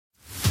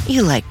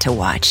You like to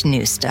watch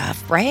new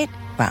stuff, right?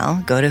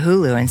 Well, go to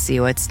Hulu and see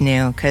what's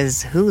new,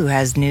 because Hulu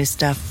has new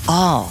stuff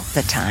all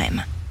the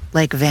time.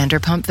 Like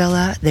Vanderpump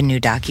Villa, the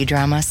new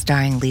docudrama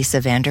starring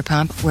Lisa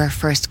Vanderpump, where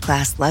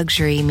first-class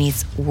luxury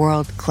meets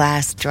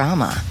world-class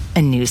drama.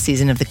 A new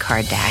season of The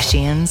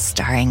Kardashians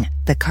starring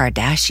The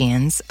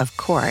Kardashians, of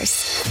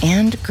course.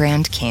 And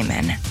Grand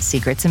Cayman,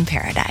 Secrets in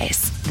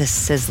Paradise, the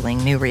sizzling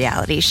new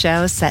reality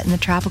show set in the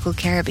tropical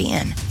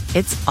Caribbean.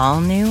 It's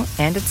all new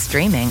and it's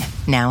streaming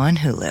now on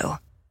Hulu.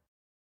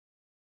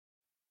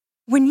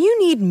 When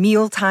you need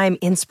mealtime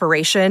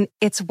inspiration,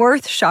 it's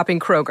worth shopping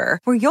Kroger,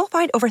 where you'll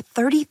find over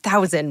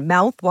 30,000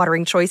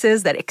 mouth-watering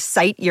choices that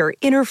excite your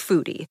inner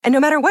foodie. And no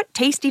matter what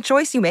tasty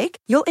choice you make,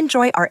 you'll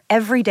enjoy our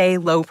everyday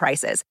low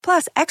prices,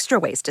 plus extra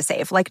ways to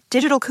save, like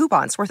digital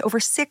coupons worth over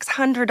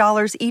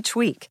 $600 each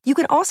week. You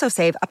can also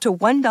save up to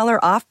 $1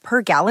 off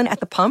per gallon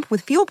at the pump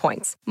with fuel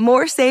points.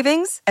 More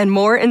savings and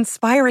more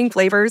inspiring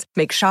flavors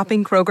make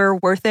shopping Kroger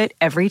worth it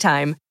every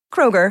time.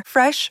 Kroger,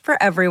 fresh for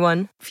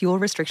everyone. Fuel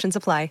restrictions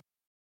apply.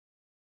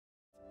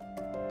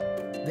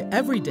 The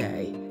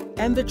everyday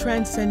and the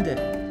transcendent.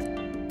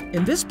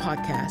 In this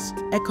podcast,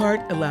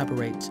 Eckhart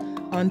elaborates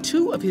on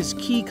two of his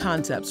key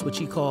concepts, which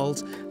he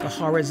calls the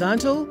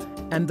horizontal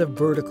and the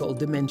vertical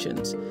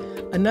dimensions.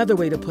 Another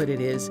way to put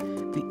it is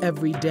the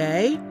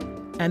everyday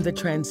and the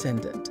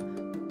transcendent.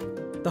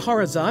 The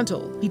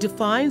horizontal he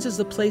defines as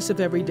the place of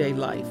everyday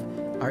life,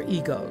 our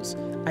egos,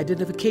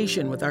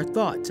 identification with our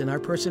thoughts and our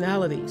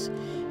personalities.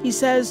 He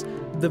says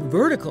the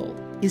vertical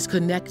is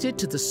connected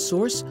to the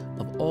source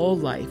of all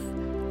life,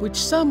 which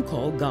some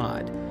call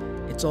God.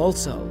 It's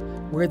also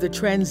where the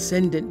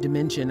transcendent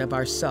dimension of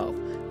ourself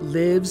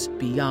lives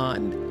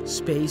beyond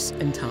space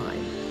and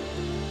time.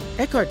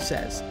 Eckhart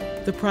says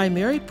the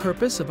primary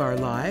purpose of our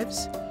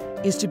lives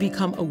is to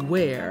become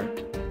aware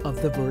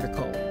of the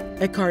vertical.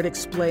 Eckhart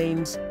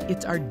explains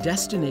it's our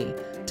destiny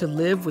to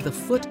live with a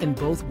foot in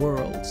both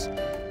worlds.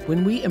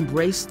 When we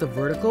embrace the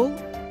vertical,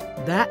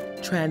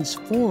 that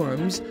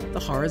transforms the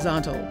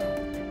horizontal.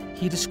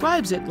 He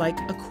describes it like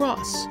a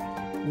cross,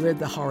 where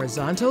the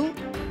horizontal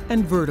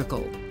and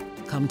vertical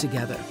come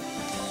together.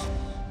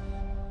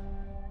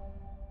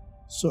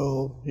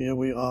 So here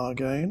we are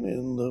again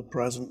in the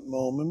present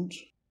moment.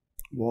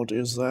 What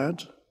is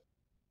that?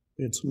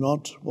 It's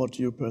not what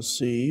you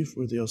perceive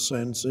with your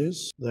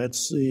senses.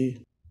 That's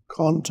the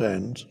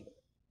content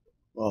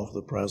of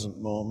the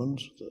present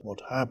moment,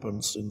 what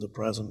happens in the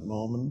present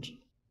moment.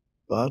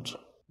 But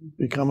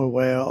become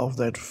aware of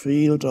that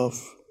field of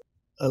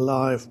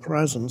alive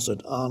presence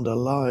that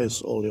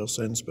underlies all your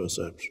sense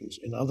perceptions.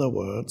 In other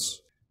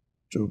words,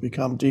 to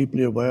become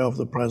deeply aware of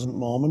the present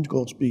moment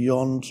goes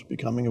beyond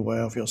becoming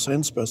aware of your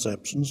sense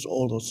perceptions,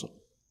 although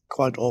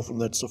quite often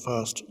that's the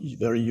first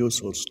very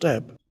useful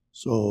step.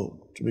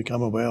 So to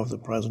become aware of the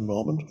present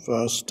moment,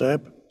 first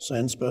step,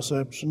 sense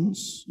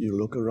perceptions. You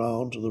look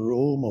around the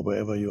room or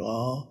wherever you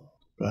are.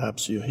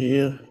 Perhaps you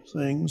hear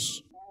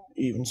things.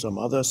 Even some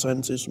other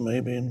senses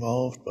may be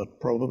involved, but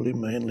probably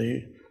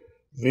mainly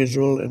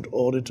visual and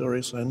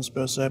auditory sense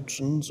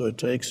perception, so it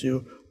takes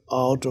you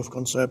out of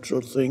conceptual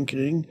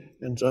thinking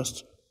and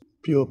just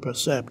pure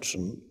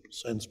perception,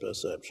 sense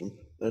perception.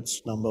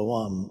 That's number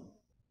one.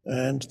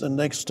 And the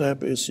next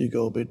step is you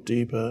go a bit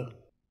deeper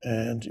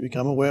and you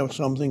become aware of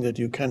something that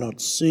you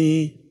cannot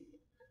see,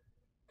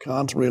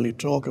 can't really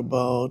talk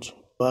about,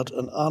 but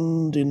an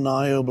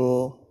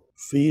undeniable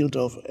field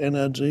of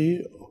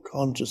energy or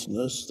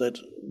consciousness that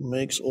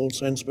makes all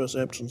sense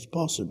perceptions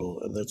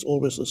possible, and that's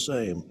always the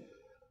same.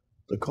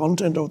 The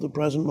content of the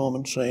present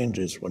moment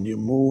changes when you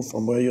move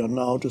from where you are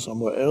now to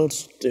somewhere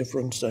else,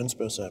 different sense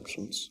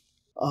perceptions.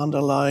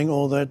 Underlying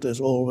all that,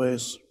 there's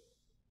always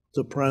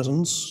the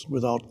presence.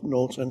 Without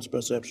no sense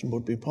perception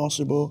would be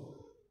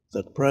possible.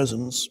 That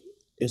presence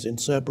is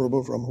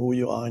inseparable from who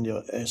you are in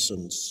your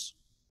essence.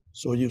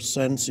 So you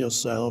sense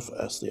yourself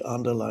as the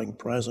underlying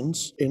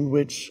presence in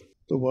which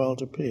the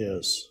world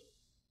appears.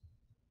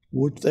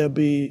 Would there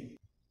be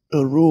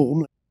a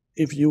room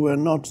if you were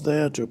not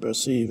there to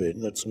perceive it?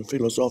 That's a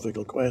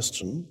philosophical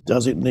question.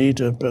 Does it need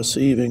a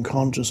perceiving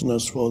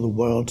consciousness for the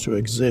world to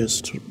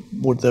exist?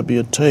 Would there be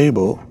a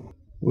table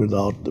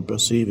without the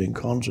perceiving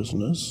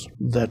consciousness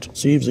that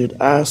sees it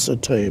as a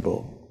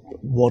table?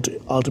 What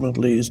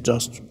ultimately is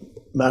just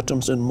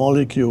atoms and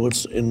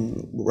molecules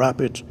in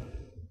rapid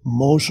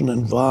motion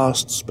and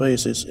vast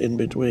spaces in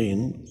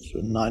between, so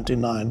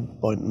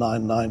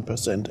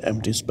 99.99%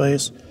 empty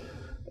space,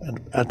 and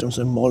atoms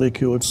and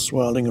molecules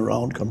swirling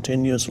around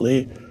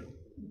continuously.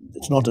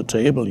 It's not a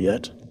table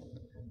yet,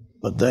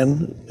 but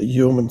then a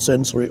human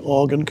sensory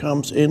organ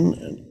comes in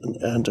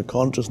and a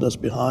consciousness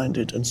behind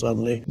it, and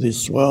suddenly these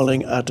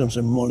swirling atoms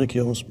and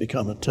molecules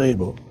become a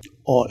table,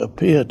 or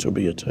appear to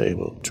be a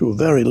table. Two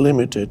very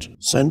limited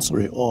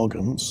sensory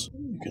organs.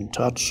 You can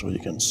touch or you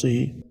can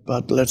see,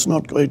 but let's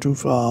not go too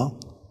far.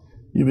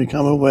 You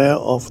become aware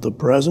of the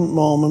present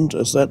moment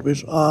as that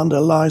which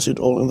underlies it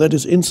all, and that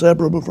is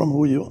inseparable from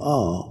who you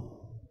are,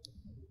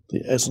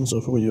 the essence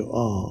of who you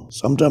are.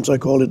 Sometimes I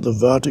call it the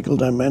vertical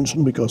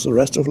dimension because the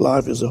rest of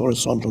life is the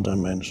horizontal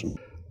dimension.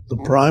 The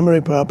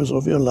primary purpose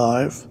of your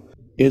life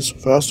is,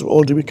 first of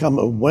all, to become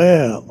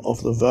aware of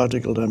the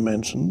vertical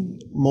dimension.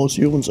 Most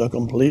humans are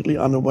completely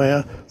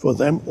unaware. For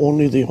them,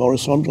 only the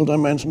horizontal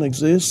dimension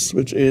exists,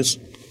 which is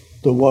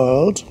the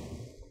world,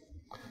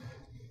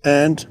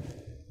 and,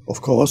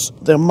 of course,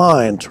 their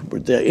mind.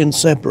 They're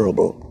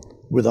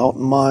inseparable. Without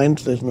mind,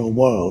 there's no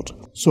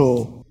world.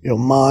 So your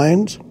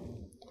mind,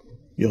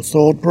 your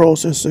thought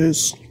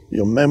processes,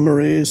 your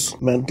memories,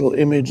 mental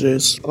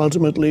images,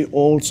 ultimately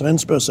all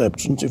sense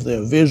perceptions, if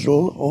they're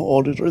visual or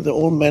auditory, they're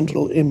all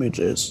mental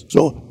images.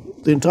 So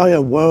the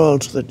entire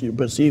world that you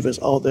perceive as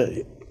out there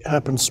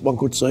happens, one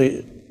could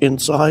say,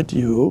 inside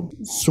you.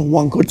 So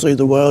one could say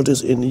the world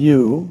is in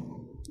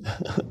you.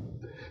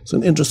 It's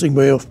an interesting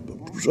way of,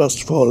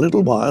 just for a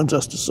little while,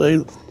 just to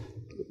say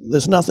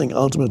there's nothing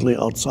ultimately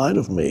outside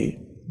of me.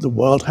 The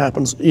world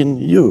happens in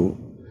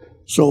you.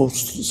 So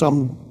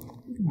some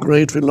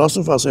great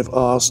philosophers have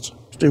asked,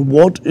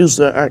 what is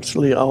there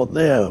actually out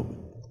there?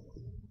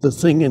 The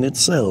thing in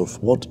itself.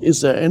 What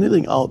is there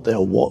anything out there?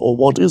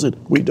 What is it?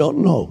 We don't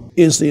know.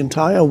 Is the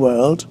entire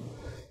world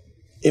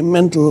a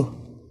mental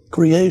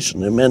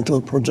creation, a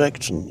mental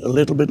projection? A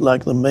little bit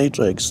like the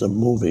Matrix, the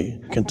movie.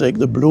 You can take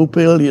the blue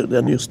pill,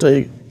 then you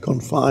stay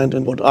confined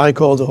in what I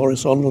call the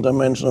horizontal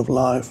dimension of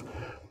life,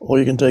 or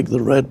you can take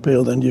the red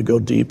pill, then you go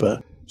deeper.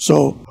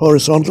 So,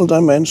 horizontal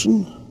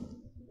dimension,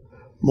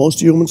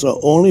 most humans are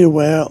only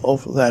aware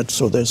of that,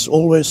 so there's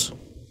always,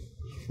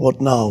 what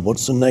now,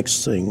 what's the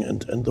next thing?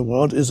 And the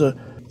world is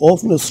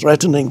often a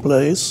threatening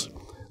place,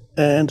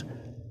 and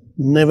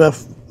never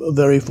a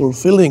very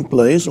fulfilling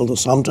place, although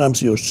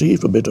sometimes you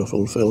achieve a bit of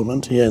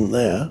fulfillment here and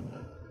there,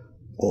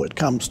 or it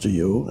comes to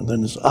you, and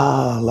then it's,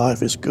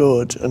 life is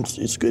good, and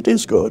it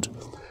is good.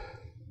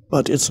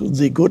 But it's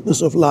the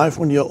goodness of life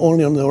when you're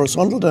only on the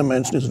horizontal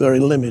dimension is very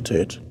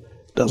limited.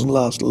 It doesn't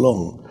last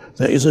long.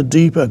 There is a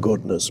deeper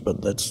goodness,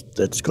 but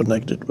that's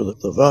connected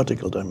with the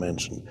vertical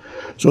dimension.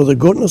 So the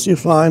goodness you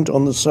find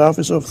on the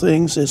surface of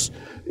things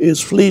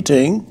is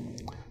fleeting.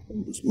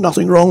 There's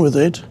nothing wrong with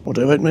it,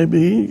 whatever it may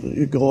be.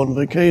 You go on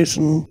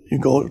vacation, you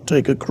go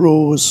take a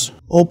cruise.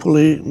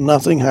 Hopefully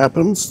nothing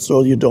happens,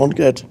 so you don't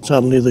get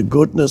suddenly the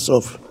goodness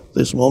of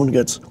this moment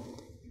gets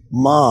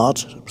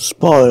marred,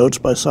 spoiled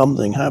by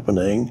something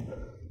happening.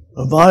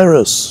 A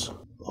virus,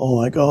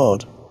 oh my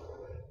God.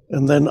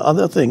 And then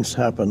other things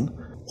happen.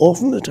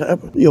 Often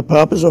your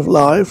purpose of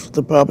life,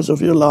 the purpose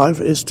of your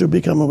life is to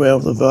become aware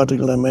of the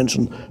vertical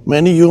dimension.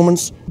 Many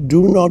humans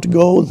do not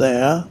go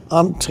there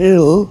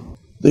until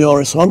the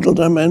horizontal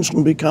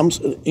dimension becomes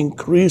an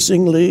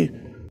increasingly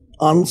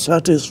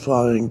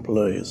unsatisfying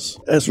place.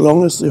 As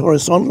long as the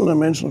horizontal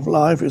dimension of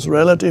life is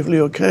relatively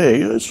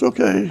okay, it's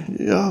okay,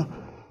 yeah,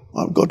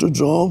 I've got a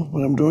job,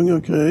 but I'm doing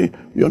okay.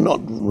 You're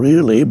not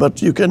really,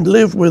 but you can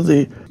live with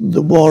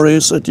the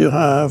worries that you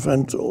have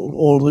and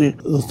all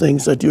the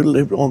things that you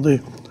live on,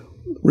 the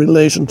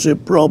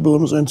relationship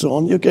problems and so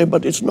on. Okay,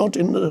 but it's not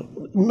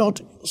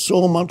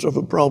so much of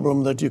a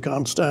problem that you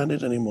can't stand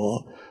it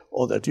anymore,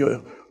 or that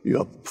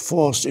you're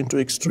forced into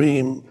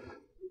extreme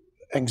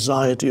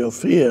anxiety or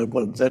fear.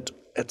 Well, that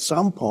at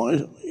some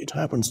point it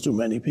happens to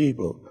many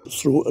people.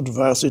 Through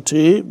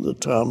adversity, the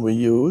term we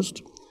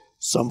used,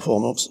 some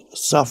form of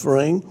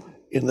suffering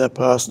in their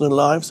personal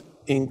lives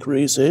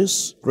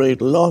increases, great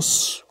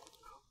loss,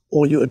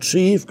 or you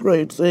achieve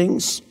great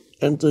things,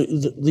 and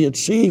the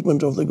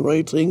achievement of the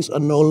great things are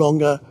no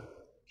longer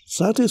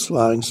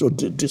satisfying. So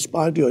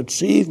despite your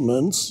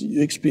achievements,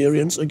 you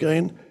experience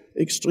again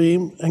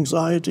extreme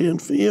anxiety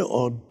and fear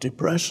or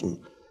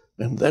depression.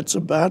 And that's a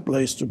bad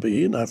place to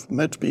be. And I've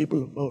met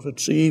people who have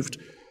achieved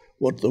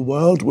what the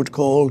world would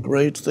call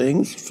great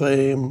things,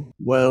 fame,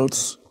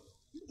 wealth,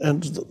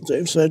 and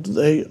they've said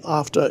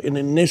after an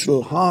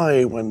initial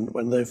high,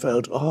 when they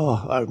felt,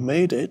 I've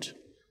made it,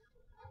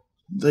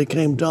 they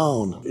came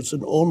down. It's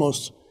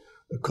almost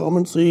a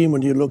common theme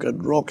when you look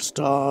at rock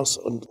stars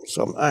and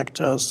some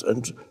actors,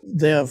 and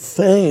their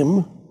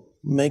fame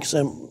makes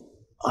them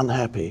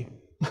unhappy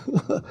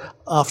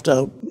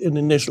after an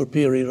initial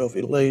period of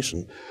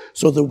elation.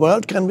 So the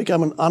world can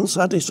become an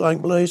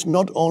unsatisfying place,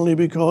 not only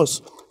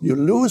because you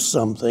lose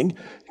something,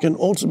 it can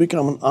also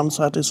become an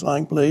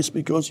unsatisfying place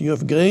because you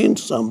have gained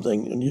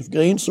something, and you've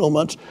gained so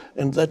much,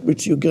 and that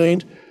which you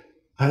gained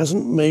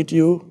hasn't made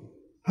you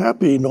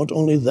happy. Not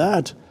only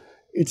that,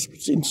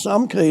 it's in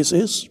some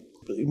cases,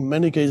 in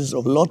many cases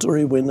of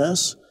lottery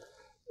winners,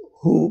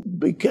 who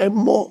became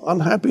more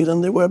unhappy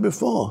than they were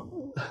before.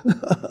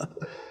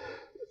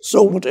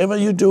 So whatever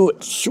you do,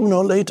 sooner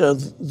or later,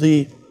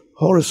 the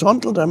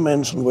horizontal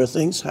dimension where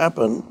things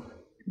happen,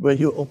 where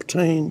you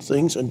obtain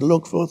things and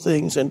look for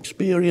things and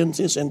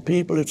experiences and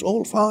people, it's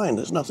all fine.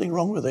 There's nothing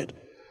wrong with it.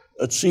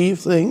 Achieve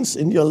things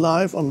in your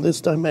life on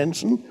this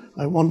dimension.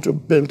 I want to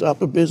build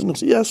up a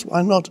business. Yes,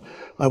 why not?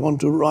 I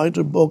want to write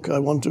a book. I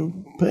want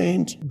to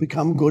paint,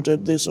 become good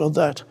at this or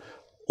that.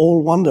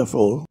 All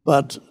wonderful,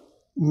 but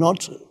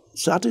not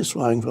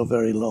satisfying for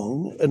very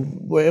long. And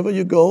wherever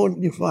you go,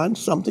 you find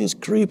something's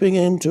creeping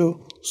in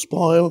to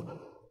spoil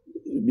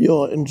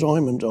your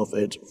enjoyment of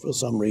it for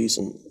some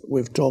reason.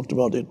 We've talked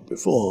about it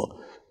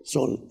before.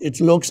 So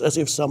it looks as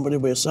if somebody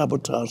were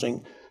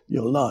sabotaging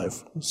your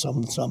life,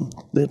 some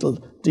little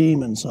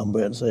demon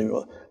somewhere, and say,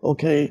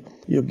 okay,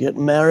 you get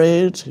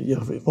married, you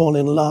fall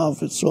in love,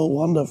 it's so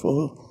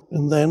wonderful,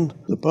 and then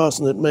the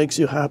person that makes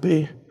you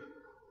happy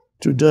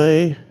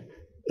today,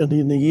 and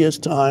in a year's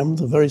time,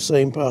 the very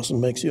same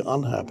person makes you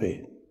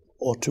unhappy,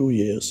 or 2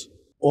 years,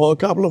 or a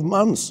couple of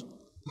months.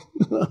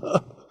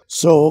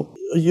 So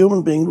a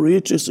human being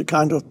reaches a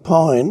kind of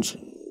point,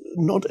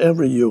 not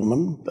every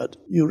human, but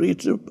you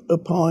reach a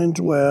point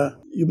where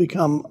you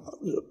become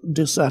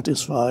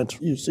dissatisfied.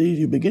 You see,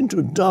 you begin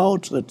to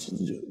doubt that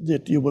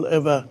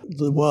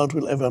the world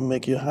will ever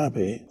make you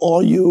happy.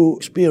 Or you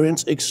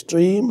experience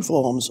extreme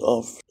forms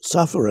of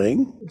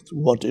suffering,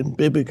 what in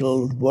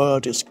biblical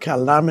word is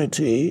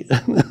calamity.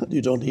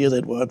 You don't hear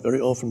that word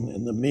very often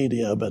in the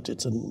media, but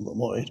it's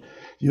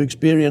you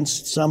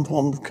experience some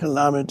form of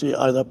calamity,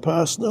 either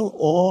personal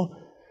or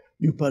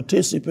you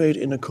participate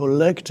in a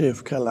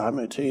collective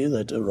calamity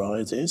that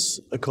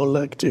arises, a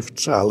collective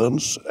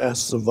challenge,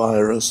 as the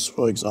virus,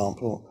 for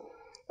example,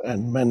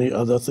 and many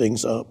other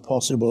things are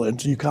possible.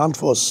 And you can't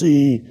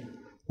foresee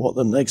what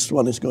the next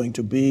one is going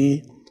to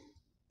be.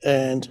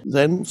 And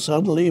then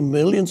suddenly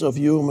millions of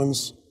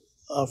humans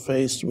are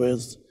faced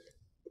with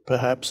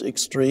perhaps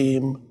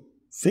extreme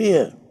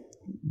fear.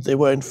 They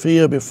were in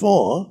fear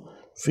before.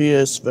 Fear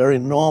is very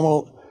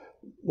normal.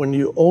 When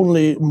you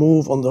only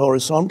move on the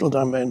horizontal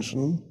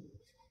dimension,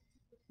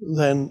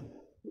 then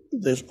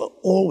there's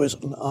always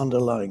an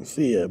underlying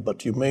fear,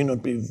 but you may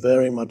not be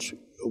very much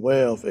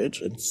aware of it,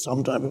 and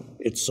sometimes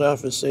it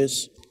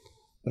surfaces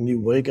when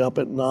you wake up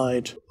at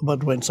night.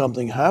 But when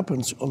something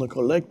happens on a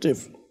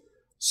collective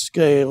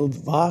scale,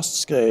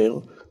 vast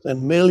scale,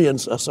 then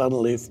millions are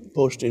suddenly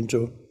pushed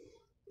into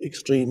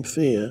extreme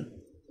fear,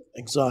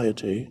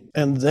 anxiety,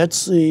 and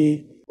that's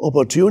the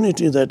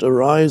opportunity that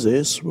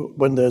arises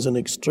when there's an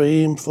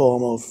extreme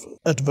form of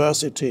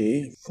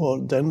adversity for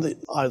then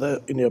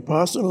either in your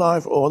personal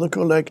life or the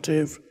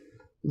collective,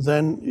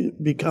 then you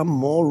become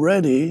more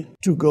ready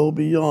to go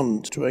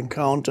beyond, to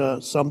encounter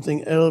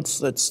something else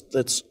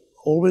that's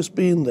always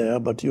been there,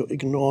 but you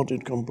ignored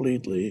it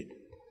completely,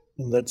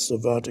 and that's the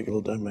vertical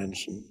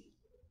dimension.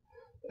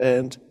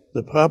 And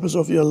the purpose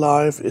of your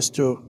life is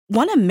to...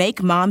 Want to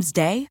make Mom's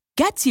day?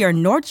 Get to your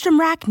Nordstrom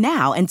Rack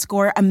now and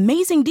score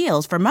amazing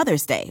deals for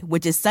Mother's Day,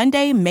 which is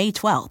Sunday, May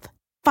 12th.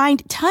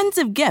 Find tons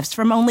of gifts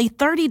from only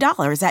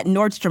 $30 at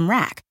Nordstrom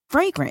Rack.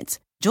 Fragrance,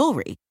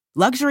 jewelry,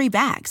 luxury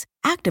bags,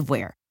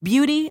 activewear,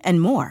 beauty,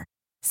 and more.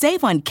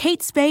 Save on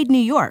Kate Spade New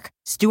York,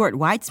 Stuart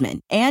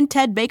Weitzman, and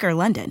Ted Baker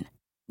London.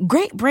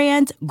 Great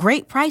brands,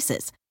 great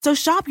prices. So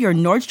shop your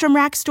Nordstrom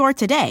Rack store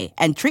today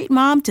and treat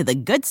Mom to the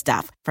good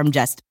stuff from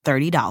just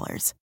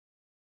 $30.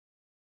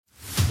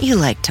 You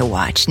like to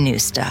watch new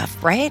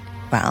stuff, right?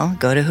 Well,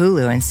 go to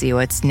Hulu and see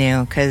what's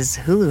new, because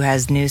Hulu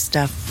has new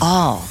stuff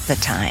all the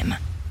time.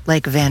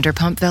 Like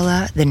Vanderpump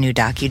Villa, the new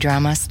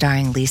docudrama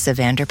starring Lisa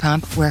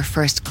Vanderpump, where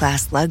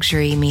first-class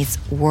luxury meets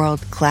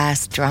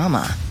world-class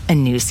drama. A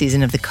new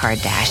season of The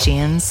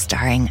Kardashians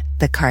starring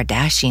The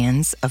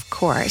Kardashians, of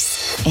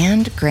course.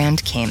 And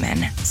Grand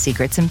Cayman,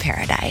 Secrets in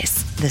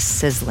Paradise, the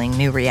sizzling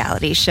new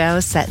reality show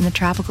set in the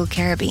tropical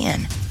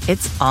Caribbean.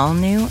 It's all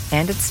new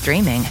and it's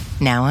streaming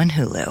now on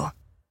Hulu.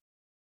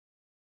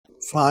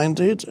 Find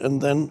it and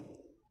then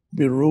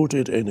be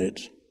rooted in it.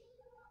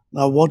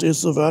 Now, what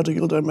is the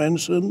vertical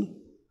dimension?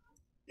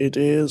 It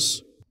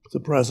is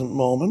the present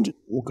moment.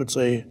 We could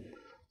say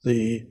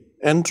the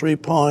entry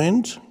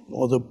point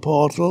or the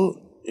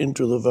portal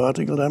into the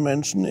vertical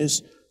dimension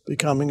is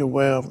becoming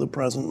aware of the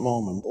present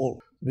moment or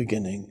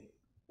beginning.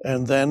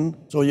 And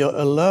then, so your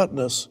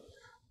alertness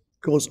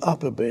goes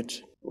up a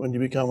bit when you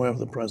become aware of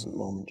the present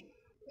moment.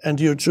 And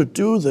you should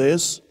do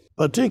this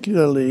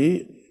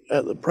particularly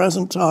at the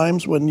present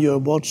times when you're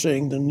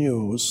watching the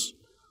news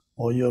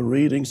or you're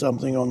reading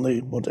something on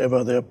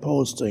whatever they're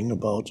posting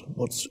about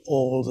what's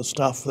all the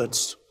stuff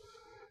that's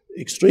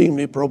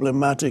extremely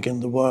problematic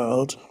in the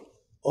world.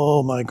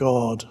 Oh my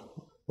God,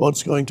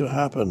 what's going to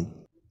happen?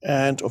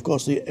 And of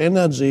course the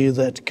energy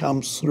that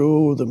comes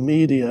through the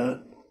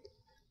media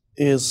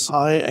is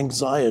high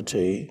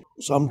anxiety,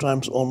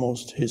 sometimes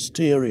almost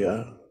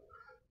hysteria,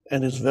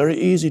 and it's very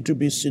easy to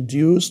be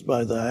seduced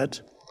by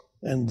that.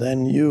 And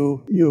then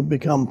you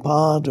become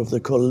part of the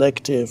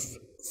collective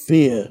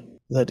fear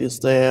that is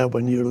there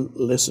when you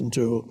listen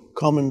to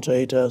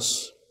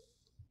commentators,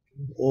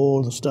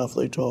 all the stuff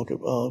they talk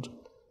about.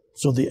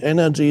 So the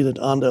energy that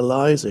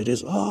underlies it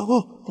is,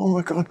 oh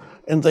my God.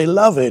 And they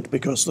love it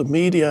because the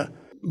media,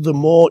 the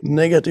more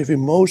negative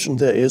emotion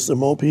there is, the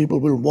more people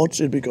will watch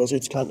it because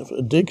it's kind of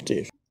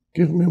addictive.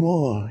 Give me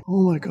more.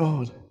 Oh my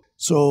God.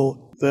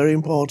 So very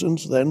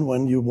important then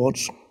when you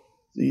watch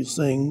these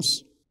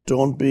things,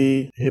 don't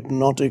be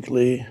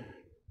hypnotically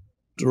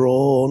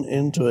drawn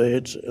into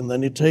it, and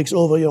then it takes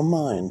over your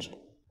mind.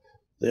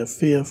 They're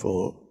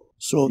fearful.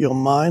 So your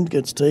mind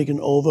gets taken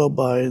over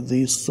by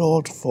these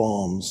thought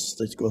forms,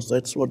 because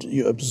that's what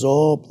you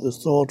absorb, the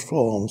thought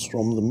forms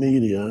from the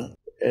media,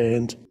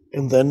 and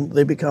then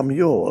they become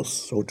yours,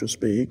 so to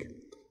speak.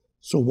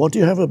 So what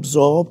you have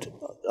absorbed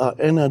are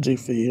energy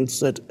fields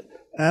that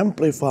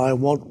amplify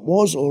what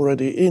was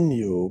already in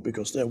you,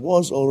 because there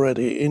was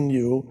already in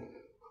you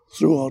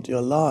throughout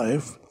your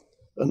life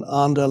an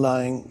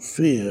underlying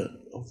fear,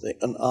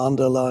 an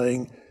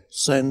underlying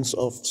sense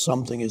of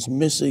something is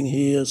missing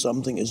here,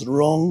 something is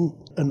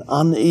wrong, an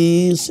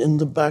unease in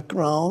the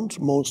background.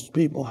 Most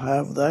people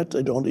have that,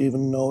 they don't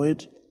even know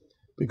it,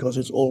 because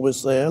it's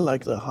always there,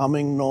 like the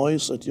humming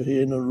noise that you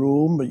hear in a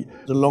room.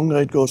 But the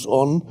longer it goes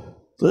on,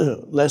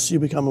 the less you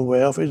become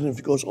aware of it, and if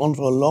it goes on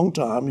for a long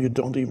time, you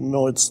don't even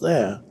know it's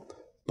there.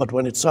 But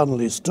when it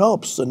suddenly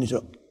stops, then you say,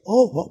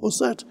 oh, what was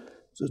that?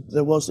 So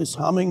there was this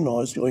humming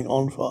noise going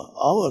on for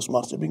hours,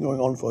 must have been going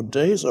on for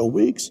days or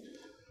weeks,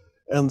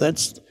 and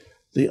that's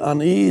the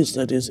unease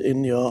that is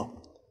in your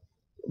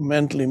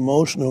mental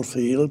emotional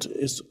field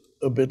is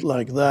a bit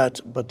like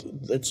that, but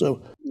it's a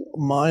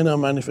minor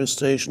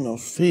manifestation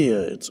of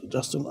fear. It's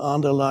just an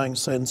underlying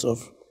sense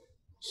of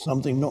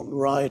something not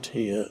right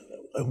here.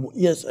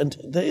 Yes, and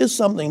there is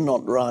something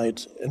not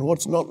right, and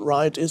what's not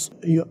right is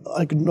you're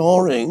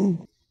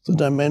ignoring the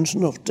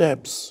dimension of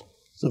depth,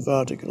 the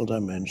vertical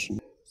dimension.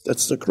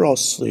 That's the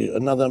cross.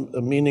 Another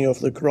meaning of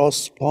the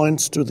cross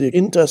points to the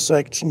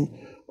intersection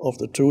of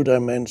the two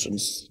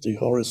dimensions, the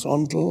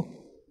horizontal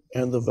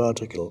and the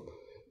vertical.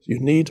 You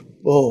need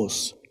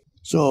both.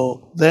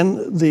 So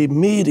then the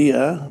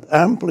media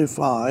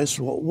amplifies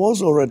what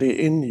was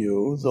already in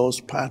you,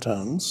 those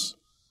patterns,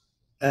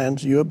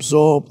 and you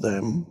absorb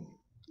them,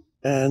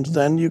 and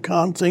then you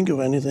can't think of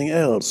anything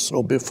else.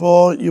 So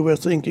before you were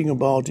thinking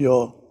about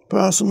your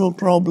personal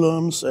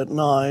problems at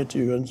night,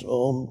 you went,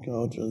 oh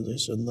God,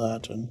 this and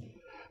that,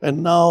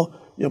 and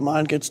now your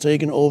mind gets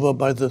taken over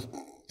by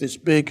this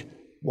big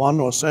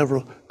one or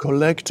several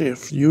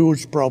collective,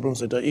 huge problems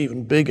that are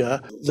even bigger.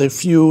 They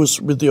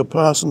fuse with your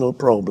personal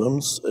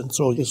problems, and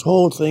so this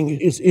whole thing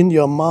is in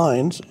your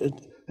mind. It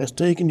has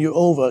taken you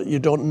over. You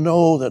don't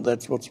know that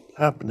that's what's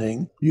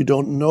happening. You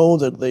don't know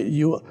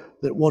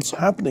that what's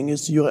happening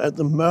is you're at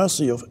the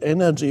mercy of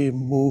energy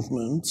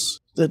movements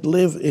that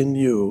live in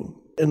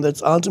you, and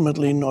that's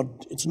ultimately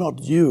it's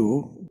not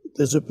you.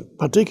 There's a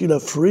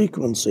particular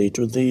frequency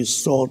to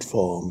these thought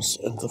forms,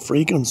 and the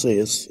frequency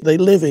is, they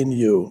live in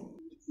you.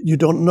 You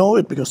don't know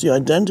it because you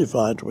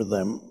identified with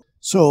them.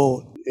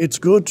 So it's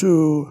good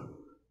to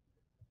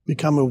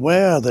become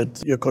aware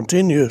that you're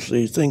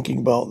continuously thinking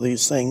about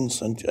these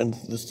things, and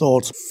the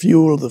thoughts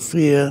fuel the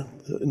fear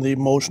in the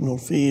emotional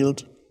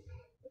field,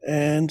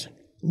 and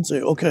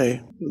say,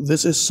 okay,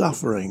 this is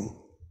suffering.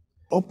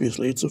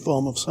 Obviously, it's a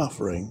form of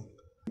suffering.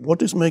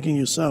 What is making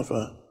you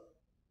suffer?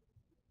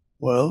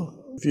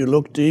 Well, if you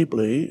look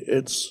deeply,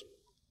 it's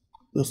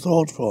the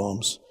thought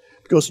forms,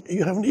 because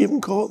you haven't even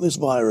caught this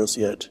virus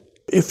yet.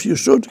 If you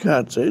should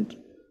catch it,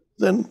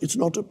 then it's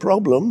not a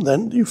problem.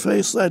 Then you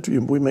face that.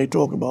 We may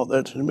talk about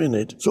that in a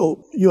minute.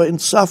 So you're in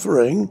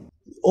suffering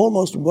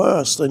almost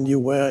worse than you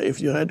were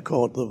if you had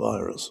caught the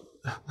virus.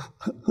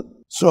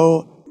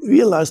 So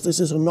realize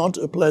this is not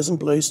a pleasant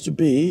place to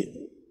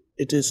be.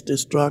 It is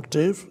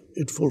destructive.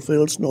 It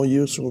fulfills no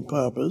useful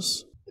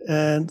purpose.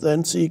 And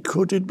then see,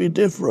 could it be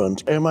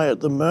different? Am I at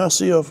the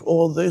mercy of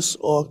all this,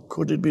 or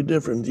could it be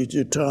different? Did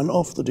you turn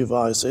off the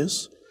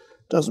devices?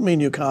 Doesn't mean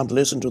you can't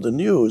listen to the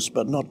news,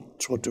 but not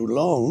for too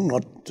long,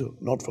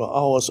 not for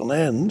hours on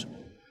end.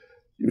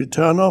 You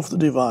turn off the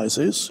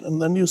devices,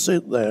 and then you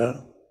sit there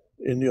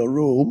in your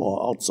room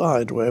or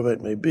outside, wherever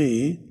it may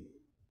be,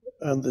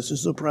 and this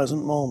is the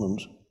present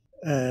moment.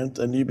 And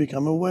then you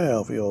become aware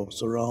of your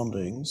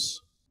surroundings,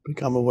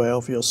 become aware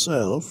of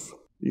yourself,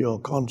 your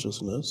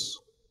consciousness,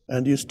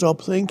 and you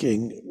stop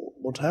thinking.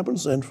 What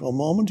happens then? For a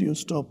moment you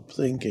stop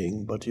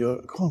thinking, but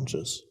you're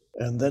conscious.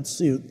 And there's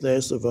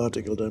the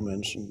vertical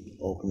dimension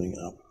opening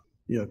up.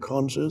 You're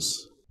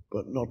conscious,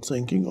 but not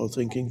thinking, or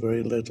thinking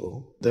very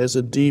little. There's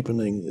a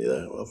deepening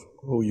there of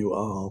who you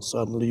are.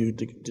 Suddenly you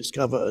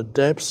discover a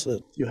depth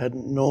that you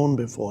hadn't known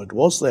before. It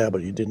was there,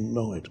 but you didn't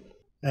know it.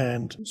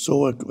 And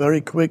so a very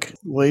quick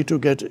way to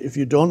get, if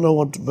you don't know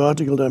what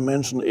vertical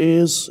dimension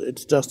is,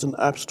 it's just an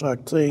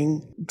abstract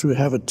thing. To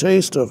have a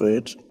taste of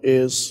it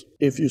is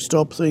if you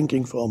stop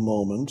thinking for a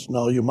moment.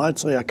 Now you might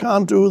say, I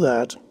can't do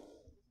that.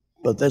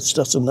 But that's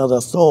just another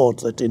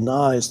thought that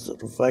denies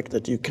the fact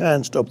that you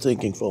can stop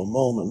thinking for a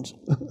moment.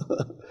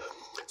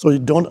 So you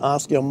don't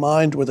ask your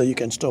mind whether you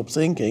can stop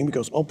thinking,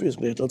 because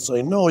obviously it'll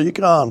say, no, you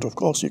can't, of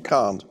course you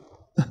can't.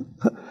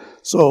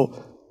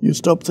 So you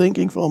stop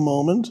thinking for a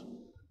moment,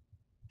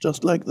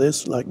 just like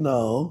this, like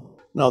now.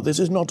 Now this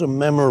is not a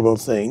memorable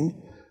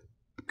thing,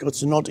 because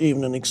it's not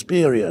even an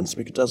experience,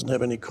 because it doesn't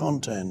have any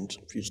content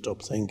if you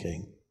stop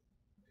thinking.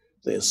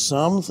 There's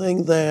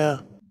something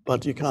there,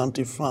 but you can't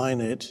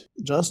define it,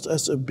 just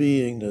as a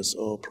beingness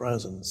or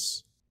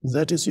presence.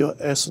 That is your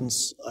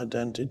essence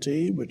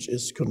identity, which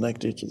is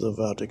connected to the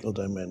vertical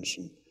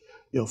dimension.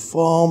 Your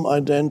form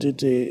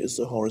identity is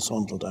the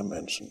horizontal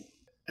dimension.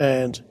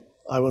 And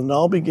I will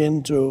now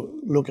begin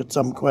to look at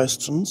some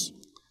questions.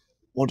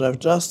 What I've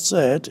just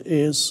said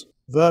is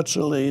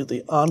virtually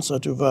the answer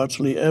to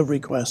virtually every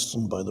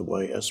question, by the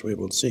way, as we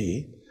will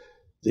see.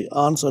 The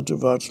answer to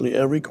virtually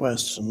every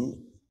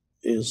question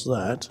is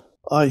that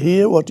I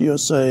hear what you're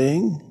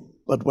saying,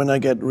 but when I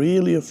get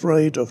really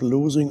afraid of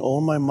losing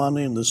all my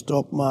money in the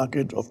stock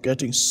market, of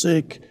getting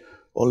sick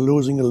or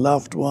losing a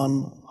loved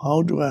one,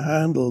 how do I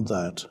handle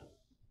that?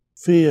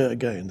 Fear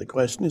again. The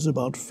question is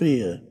about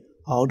fear.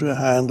 How do I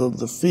handle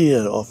the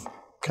fear of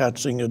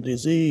catching a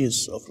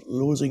disease, of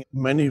losing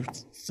many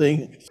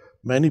things?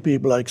 Many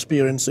people are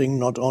experiencing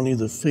not only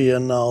the fear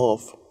now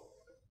of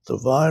the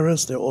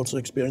virus, they're also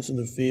experiencing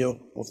the fear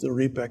of the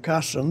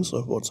repercussions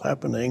of what's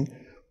happening.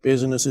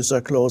 Businesses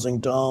are closing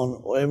down,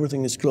 or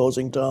everything is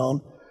closing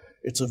down.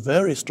 It's a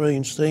very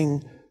strange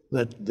thing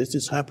that this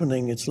is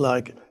happening. It's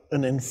like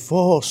an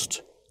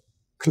enforced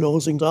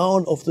closing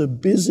down of the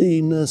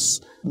busyness,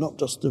 not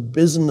just the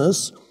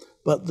business,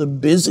 but the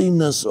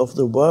busyness of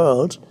the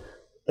world,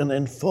 an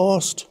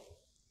enforced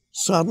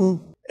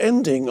sudden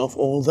ending of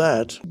all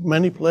that.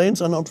 Many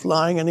planes are not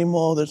flying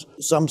anymore.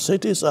 Some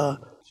cities are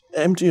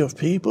empty of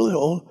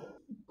people.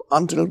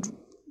 Until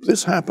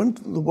this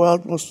happened, the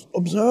world was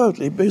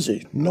absurdly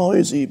busy,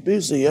 noisy,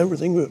 busy.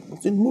 Everything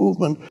was in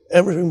movement.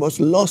 Everything was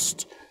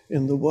lost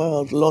in the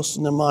world, lost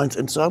in the minds.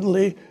 And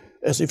suddenly,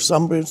 as if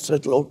somebody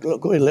said, look,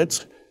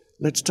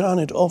 let's turn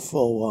it off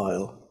for a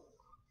while.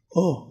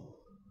 Oh,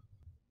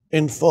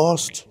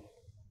 enforced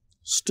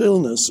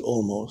stillness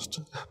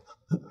almost.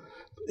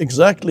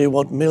 Exactly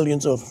what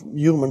millions of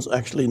humans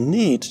actually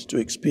need to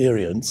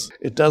experience.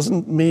 It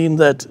doesn't mean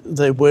that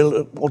they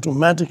will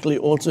automatically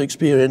also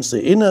experience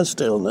the inner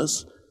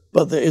stillness,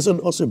 but there is a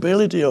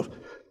possibility of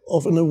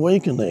an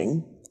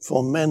awakening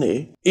for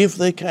many if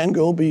they can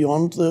go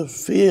beyond the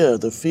fear,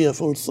 the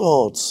fearful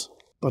thoughts.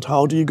 But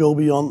how do you go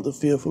beyond the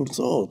fearful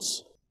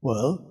thoughts?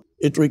 Well,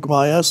 it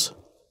requires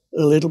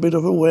a little bit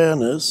of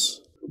awareness,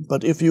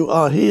 but if you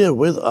are here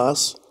with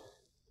us,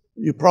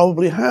 you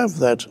probably have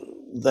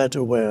that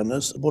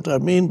awareness. What I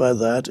mean by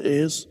that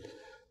is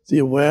the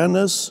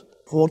awareness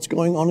of what's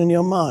going on in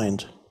your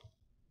mind.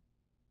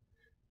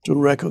 To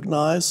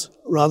recognize,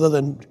 rather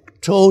than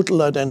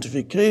total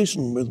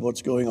identification with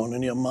what's going on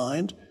in your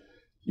mind,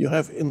 you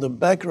have in the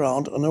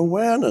background an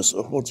awareness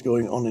of what's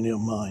going on in your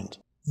mind.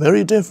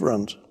 Very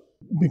different,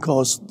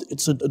 because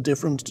it's a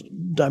different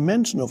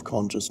dimension of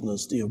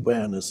consciousness, the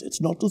awareness.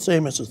 It's not the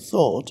same as a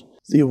thought.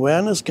 The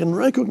awareness can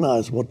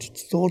recognize what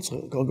thoughts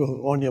go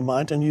on in your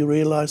mind, and you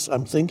realize,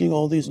 I'm thinking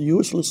all these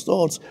useless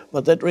thoughts,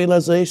 but that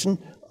realization,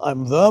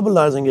 I'm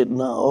verbalizing it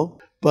now,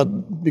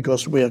 but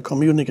because we are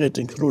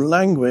communicating through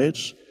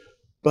language,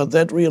 but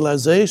that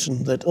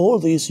realization that all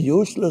these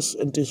useless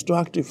and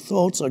destructive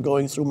thoughts are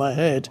going through my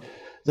head,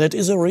 that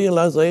is a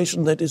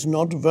realization that is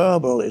not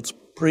verbal. It's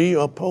pre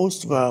or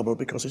post-verbal,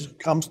 because it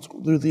comes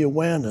through the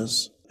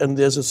awareness. And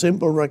there's a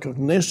simple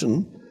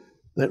recognition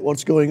that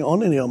what's going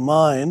on in your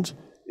mind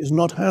is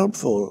not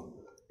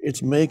helpful.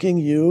 It's making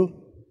you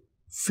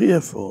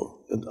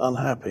fearful and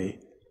unhappy.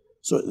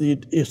 So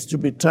it is to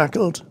be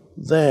tackled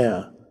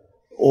there.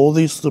 All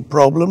the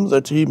problems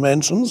that he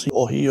mentions,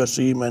 or he or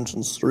she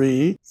mentions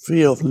 3,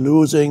 fear of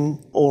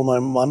losing all my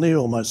money,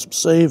 all my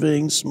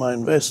savings, my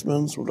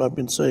investments, what I've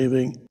been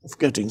saving, of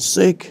getting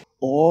sick,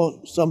 or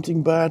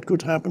something bad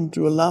could happen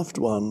to a loved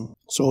one.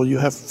 So you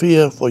have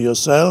fear for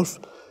yourself,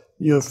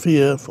 you have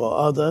fear for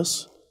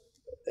others,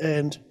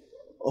 and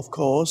of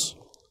course,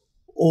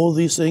 all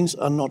these things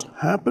are not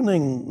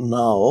happening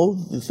now,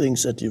 the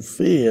things that you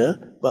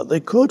fear, but they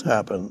could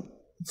happen,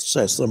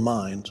 says the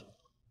mind.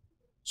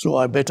 So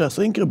I better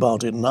think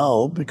about it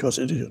now, because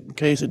in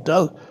case it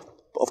does,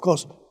 of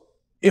course,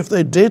 if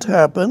they did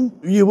happen,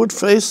 you would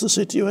face the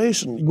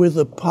situation. With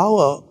the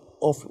power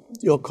of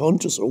your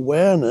conscious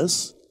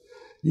awareness,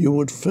 you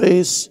would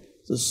face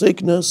the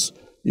sickness,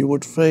 you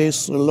would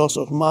face the loss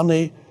of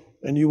money,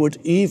 and you would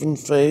even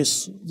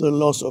face the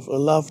loss of a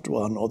loved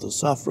one or the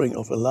suffering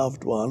of a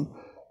loved one.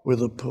 With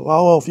the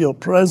power of your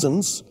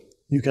presence,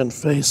 you can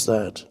face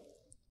that.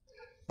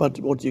 But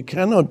what you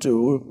cannot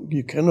do,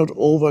 you cannot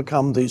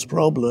overcome these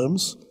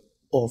problems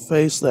or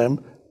face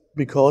them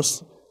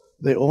because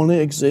they only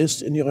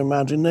exist in your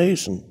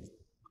imagination.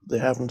 They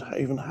haven't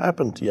even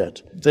happened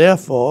yet.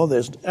 Therefore,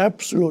 there's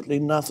absolutely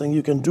nothing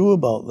you can do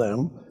about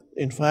them.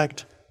 In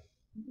fact,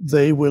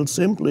 they will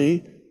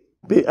simply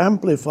be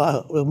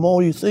amplified. The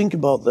more you think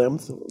about them,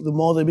 the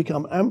more they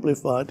become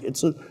amplified.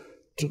 It's a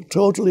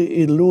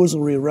totally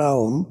illusory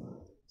realm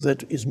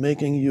that is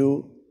making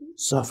you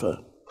suffer.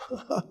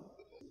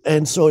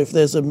 And so if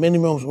there's a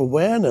minimum of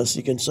awareness,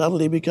 you can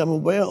suddenly become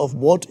aware of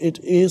what it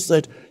is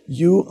that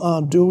you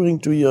are doing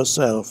to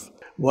yourself.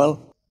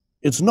 Well,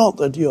 it's not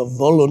that you're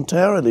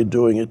voluntarily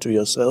doing it to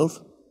yourself,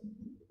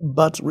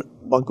 but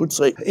one could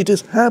say it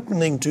is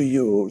happening to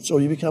you. So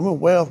you become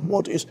aware of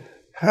what is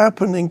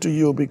happening to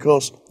you,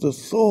 because the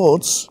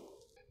thoughts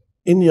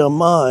in your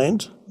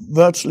mind,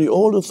 virtually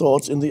all the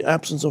thoughts in the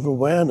absence of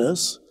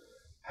awareness,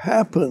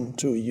 happen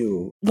to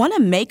you. Want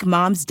to make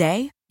Mom's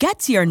Day? Get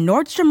to your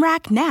Nordstrom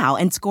Rack now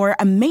and score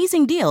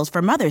amazing deals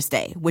for Mother's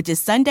Day, which is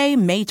Sunday,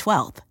 May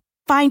 12th.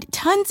 Find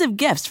tons of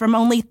gifts from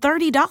only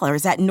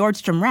 $30 at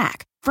Nordstrom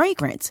Rack.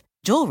 Fragrance,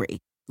 jewelry,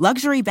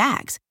 luxury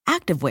bags,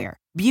 activewear,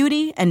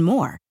 beauty, and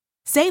more.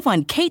 Save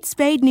on Kate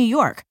Spade New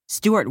York,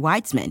 Stuart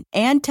Weitzman,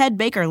 and Ted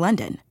Baker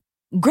London.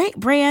 Great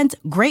brands,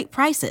 great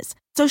prices.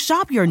 So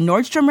shop your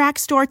Nordstrom Rack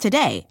store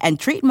today and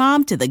treat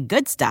Mom to the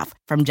good stuff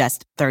from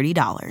just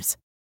 $30.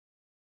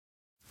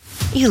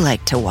 You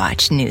like to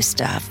watch new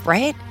stuff,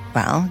 right?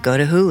 Well, go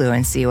to Hulu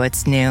and see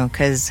what's new,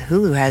 because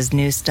Hulu has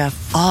new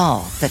stuff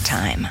all the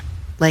time.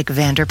 Like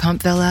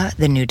Vanderpump Villa,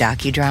 the new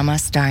docudrama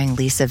starring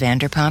Lisa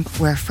Vanderpump,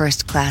 where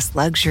first-class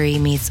luxury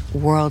meets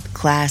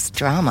world-class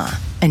drama.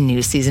 A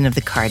new season of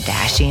The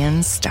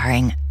Kardashians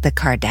starring The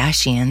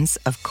Kardashians,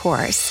 of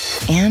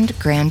course. And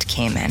Grand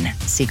Cayman,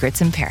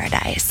 Secrets in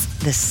Paradise,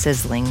 the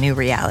sizzling new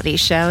reality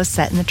show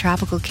set in the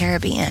tropical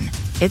Caribbean.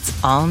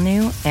 It's all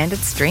new and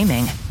it's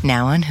streaming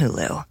now on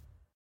Hulu.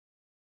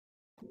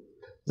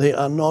 They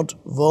are not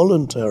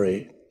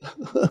voluntary.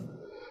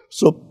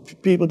 So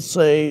people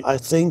say, I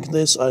think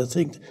this, I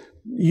think.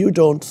 You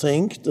don't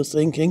think, the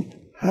thinking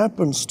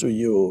happens to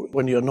you.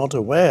 When you're not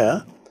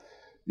aware,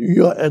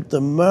 you're at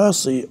the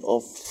mercy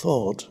of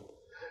thought.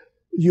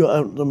 You're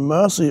at the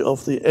mercy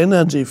of the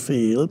energy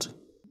field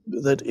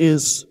that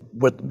is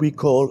what we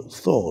call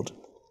thought.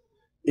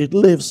 It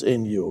lives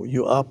in you.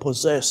 You are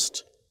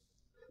possessed.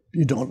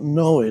 You don't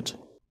know it.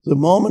 The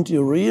moment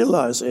you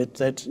realize it,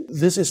 that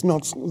this is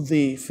not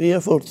the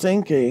fearful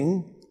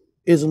thinking,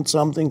 isn't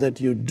something that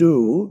you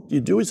do.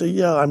 You do it, say,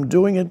 yeah, I'm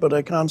doing it, but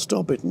I can't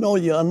stop it. No,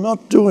 you are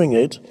not doing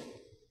it.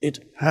 It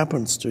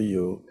happens to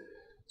you.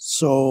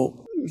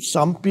 So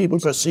some people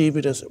perceive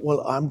it as,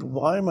 well,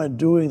 why am I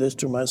doing this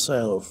to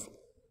myself?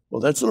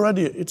 Well, that's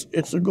already,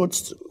 it's a good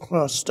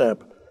first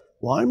step.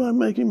 Why am I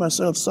making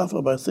myself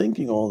suffer by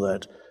thinking all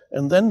that?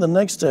 And then the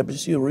next step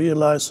is you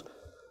realize,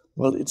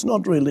 well, it's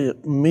not really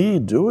me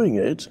doing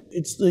it.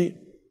 It's the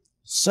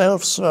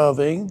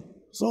self-serving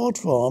thought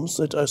forms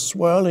that are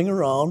swirling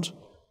around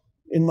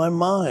in my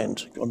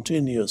mind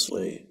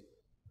continuously,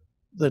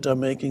 that are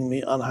making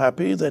me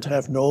unhappy, that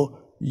have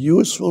no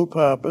useful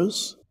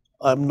purpose.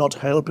 I'm not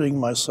helping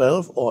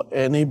myself or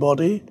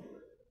anybody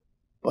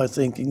by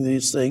thinking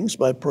these things,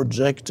 by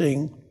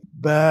projecting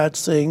bad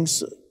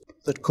things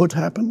that could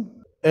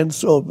happen. And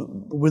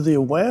so with the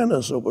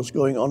awareness of what's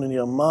going on in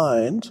your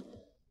mind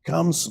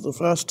comes the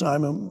first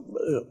time a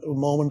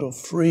moment of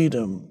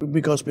freedom,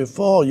 because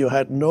before you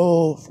had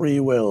no free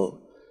will.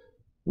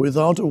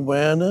 Without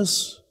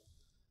awareness,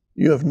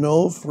 you have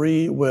no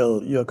free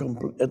will. You're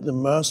at the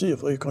mercy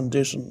of a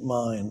conditioned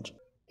mind.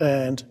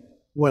 And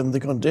when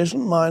the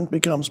conditioned mind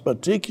becomes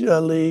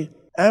particularly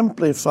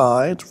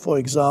amplified, for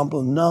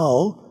example,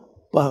 now,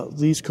 by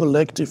these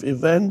collective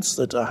events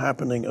that are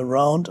happening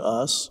around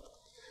us,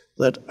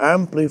 that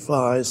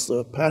amplifies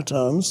the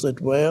patterns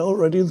that were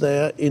already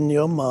there in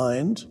your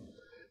mind,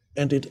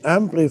 and it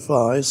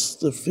amplifies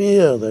the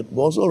fear that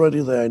was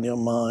already there in your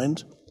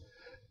mind.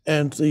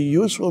 And the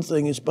useful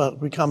thing is by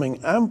becoming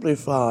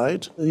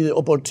amplified, the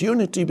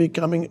opportunity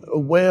becoming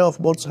aware of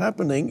what's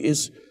happening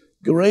is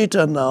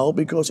greater now,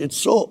 because it's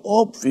so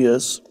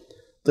obvious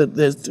that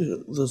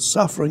the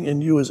suffering in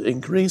you is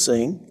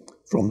increasing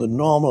from the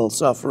normal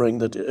suffering,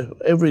 that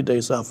everyday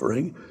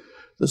suffering.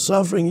 The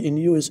suffering in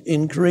you is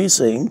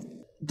increasing.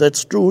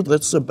 That's true,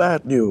 that's the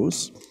bad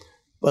news.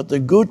 But the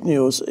good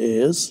news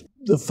is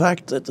the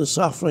fact that the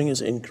suffering is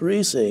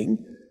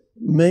increasing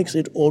makes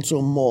it also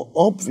more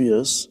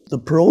obvious. The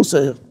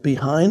process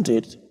behind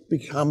it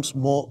becomes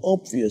more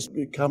obvious,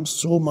 becomes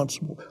so much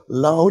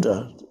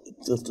louder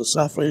that the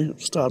suffering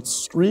starts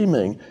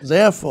screaming.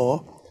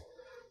 Therefore,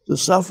 the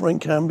suffering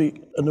can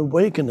be an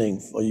awakening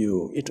for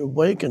you. It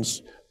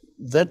awakens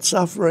that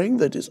suffering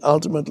that is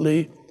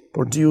ultimately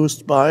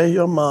produced by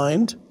your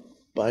mind,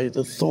 by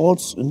the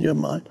thoughts in your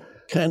mind,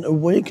 can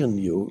awaken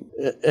you.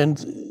 And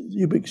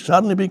you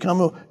suddenly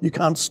become, you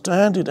can't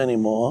stand it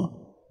anymore.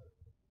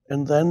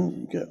 And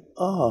then you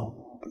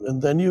go,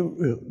 and then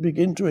you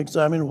begin to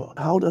examine, well,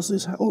 how does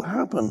this all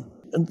happen?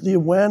 And the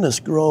awareness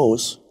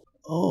grows.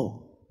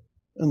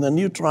 And then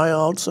you try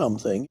out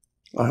something.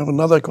 I have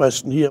another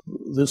question here.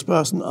 This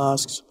person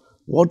asks,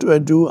 what do I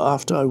do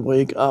after I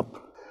wake up?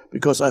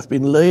 Because I've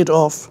been laid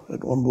off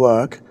on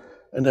work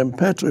and I'm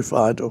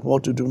petrified of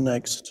what to do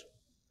next.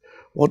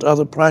 What are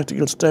the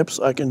practical steps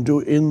I can do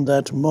in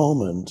that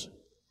moment?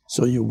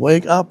 So you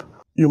wake up.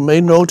 You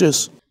may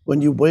notice when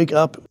you wake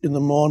up in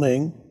the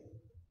morning,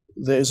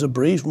 there is a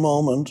brief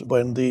moment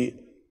when the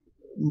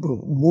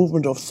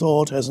movement of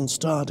thought hasn't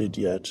started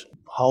yet.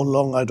 How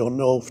long, I don't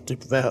know.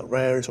 It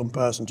varies from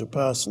person to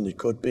person. It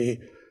could be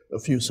a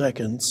few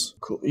seconds,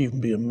 could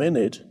even be a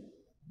minute,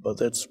 but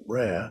that's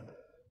rare.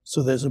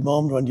 So there's a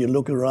moment when you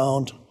look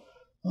around,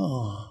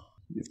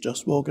 you've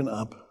just woken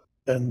up.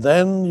 And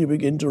then you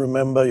begin to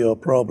remember your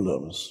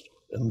problems.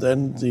 And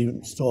then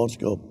the thoughts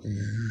go.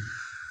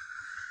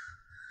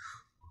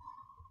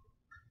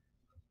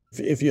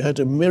 If you had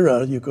a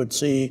mirror, you could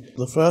see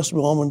the first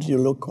moment you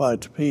look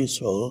quite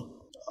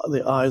peaceful,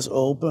 the eyes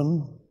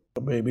open,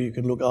 maybe you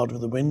can look out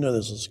of the window,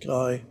 there's a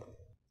sky,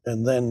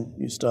 and then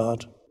you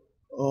start,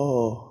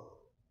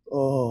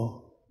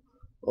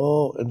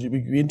 and you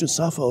begin to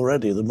suffer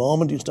already. The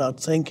moment you start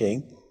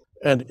thinking,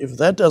 and if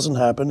that doesn't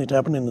happen, it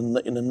happens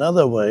in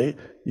another way,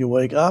 you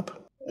wake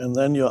up, and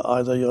then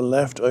either your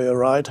left or your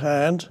right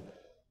hand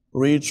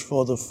reach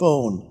for the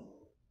phone.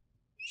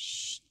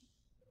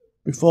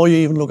 Before you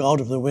even look out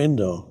of the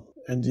window,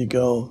 and you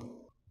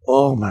go,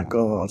 oh my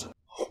God,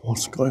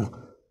 what's going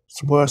on?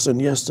 It's worse than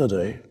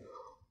yesterday.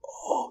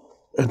 Oh,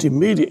 and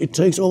immediately it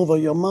takes over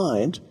your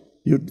mind.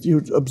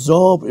 You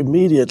absorb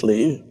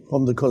immediately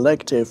from the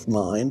collective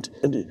mind,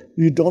 and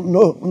you don't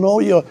know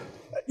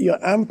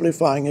you're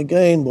amplifying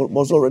again what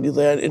was already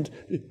there, and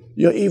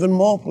you're even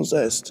more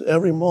possessed.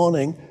 Every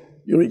morning,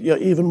 you're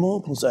even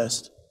more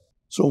possessed.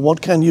 So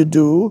what can you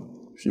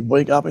do? If you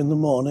wake up in the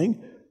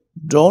morning,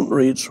 don't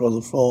reach for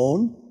the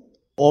phone,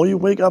 or you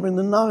wake up in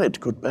the night,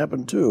 could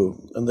happen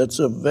too. And that's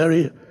a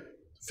very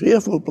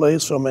fearful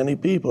place for many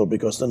people,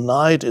 because the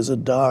night is a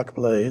dark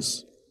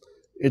place.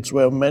 It's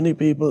where many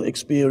people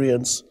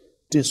experience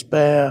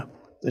despair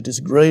that is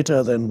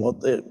greater than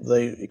what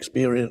they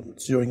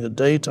experience during the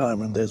daytime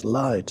when there's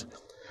light.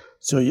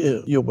 So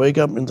you wake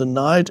up in the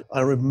night.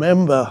 I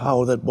remember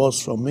how that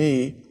was for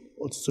me.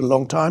 It's a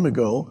long time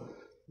ago,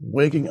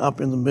 waking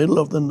up in the middle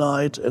of the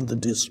night and the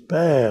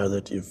despair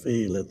that you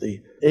feel at the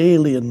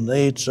alien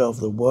nature of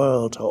the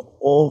world, how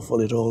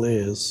awful it all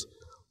is.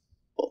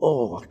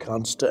 Oh, I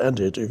can't stand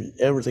it.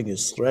 Everything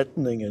is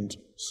threatening and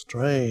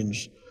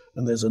strange,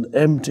 and there's an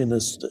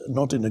emptiness,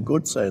 not in a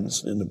good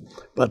sense,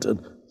 but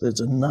there's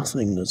a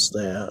nothingness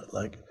there,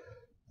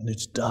 and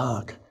it's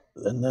dark.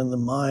 And then the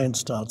mind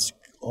starts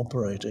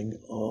operating.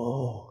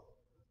 Oh,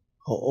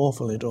 how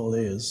awful it all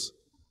is.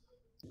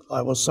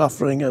 I was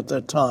suffering at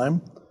that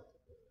time.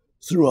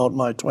 Throughout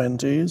my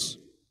 20s,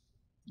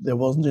 there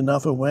wasn't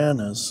enough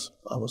awareness.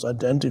 I was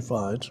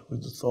identified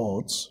with the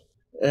thoughts.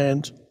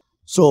 And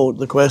so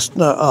the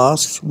questioner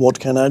asks,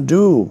 what can I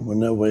do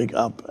when I wake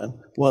up? And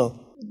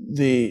well,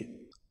 the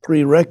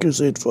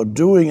prerequisite for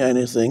doing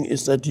anything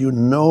is that you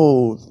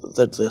know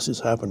that this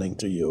is happening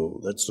to you.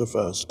 That's the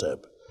first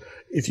step.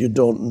 If you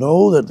don't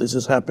know that this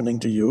is happening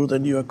to you,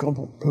 then you are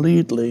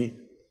completely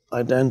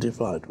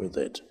identified with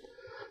it.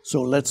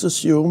 So let's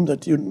assume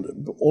that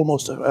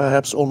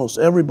perhaps almost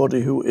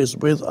everybody who is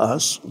with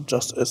us,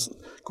 just as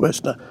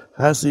questioner,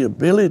 has the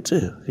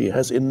ability, he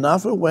has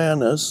enough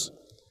awareness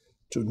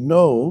to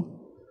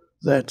know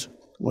that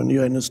when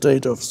you're in a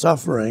state of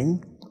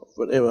suffering,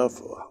 whatever,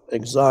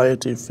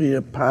 anxiety,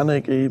 fear,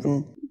 panic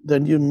even,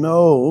 then you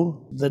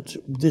know that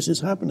this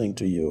is happening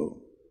to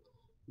you.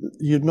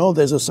 You know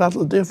there's a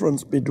subtle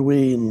difference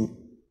between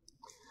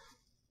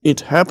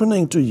it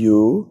happening to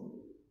you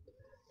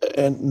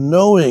and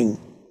knowing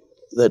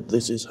that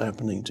this is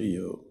happening to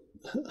you.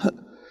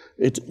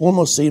 It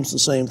almost seems the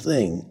same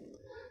thing.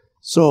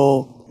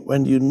 So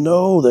when you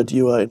know that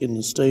you are in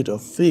a state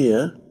of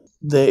fear,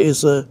 there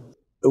is a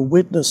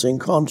witnessing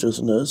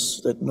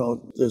consciousness that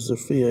there's a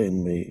fear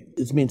in me.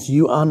 It means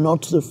you are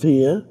not the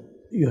fear.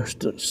 You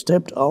have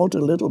stepped out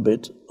a little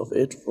bit of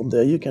it. From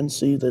there you can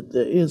see that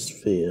there is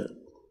fear.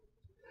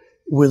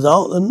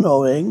 Without the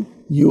knowing,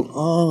 you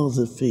are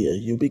the fear.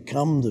 You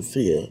become the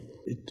fear.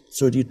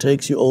 So it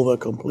takes you over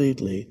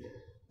completely.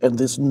 And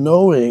this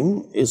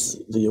knowing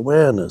is the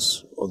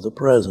awareness of the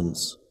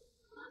presence.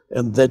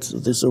 And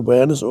this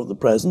awareness of the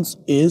presence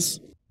is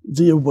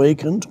the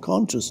awakened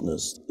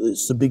consciousness.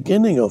 It's the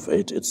beginning of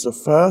it. It's the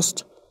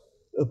first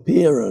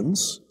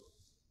appearance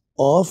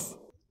of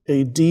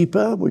a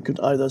deeper, we could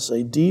either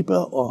say deeper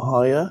or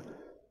higher,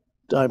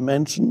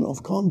 dimension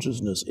of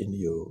consciousness in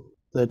you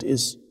that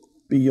is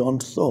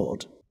beyond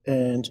thought.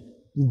 And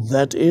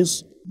that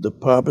is the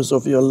purpose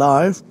of your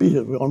life,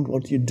 beyond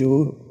what you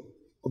do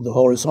on the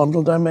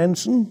horizontal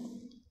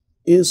dimension,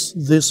 is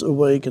this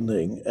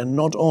awakening. And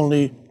not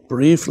only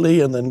briefly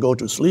and then go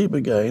to sleep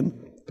again,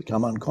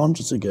 become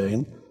unconscious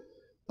again,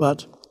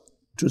 but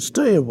to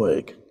stay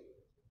awake.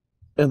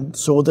 And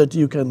so that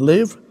you can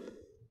live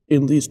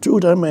in these two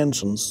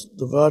dimensions,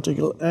 the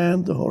vertical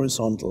and the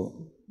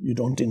horizontal. You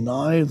don't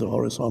deny the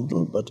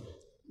horizontal, but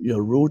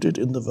you're rooted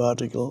in the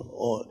vertical,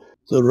 or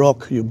the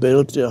rock you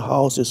build your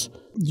houses.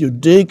 You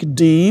dig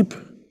deep,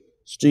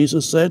 as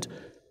Jesus said,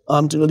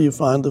 until you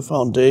find the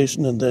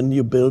foundation, and then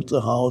you build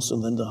the house,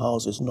 and then the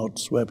house is not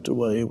swept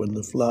away when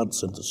the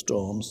floods and the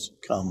storms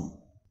come.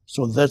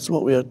 So that's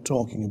what we are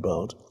talking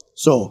about.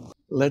 So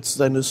let's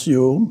then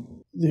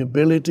assume the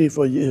ability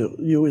for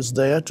you is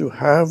there to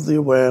have the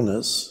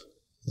awareness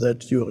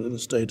that you're in a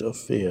state of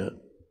fear.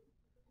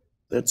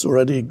 That's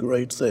already a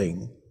great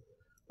thing.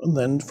 And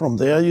then from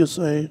there you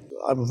say,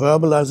 I'm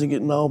verbalizing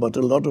it now, but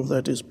a lot of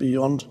that is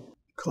beyond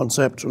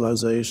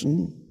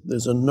conceptualization.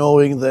 There's a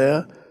knowing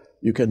there.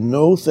 You can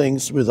know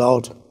things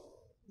without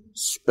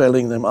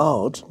spelling them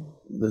out.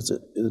 There's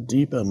a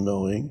deeper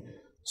knowing.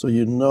 So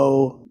you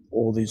know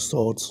all these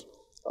thoughts.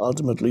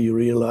 Ultimately you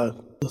realize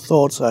the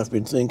thoughts I've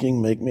been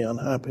thinking make me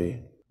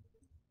unhappy.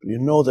 You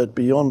know that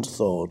beyond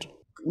thought.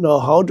 Now,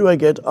 how do I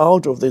get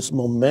out of this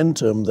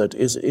momentum that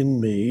is in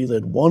me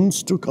that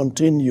wants to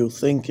continue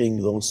thinking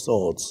those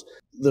thoughts?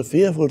 The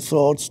fearful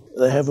thoughts,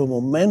 they have a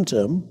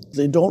momentum.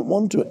 They don't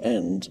want to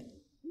end.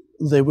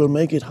 They will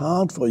make it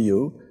hard for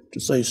you to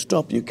say,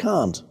 stop. You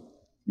can't.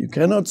 You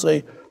cannot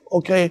say,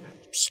 okay,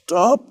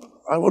 stop.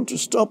 I want to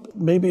stop.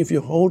 Maybe if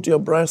you hold your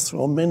breath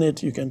for a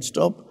minute, you can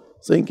stop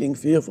thinking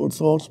fearful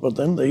thoughts, but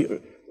then they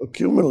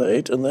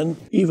accumulate, and then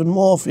even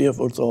more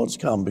fearful thoughts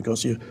come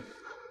because you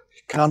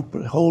can't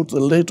hold the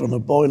lid on a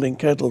boiling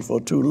kettle for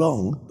too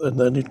long, and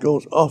then it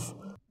goes off.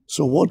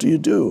 So what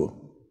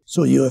do?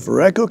 So you have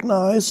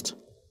recognized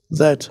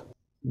that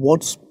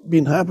what's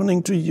been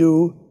happening to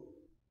you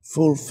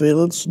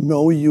fulfills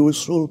no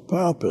useful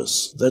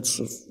purpose. That's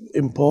an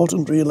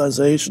important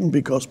realization,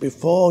 because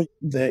before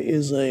there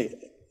is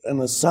an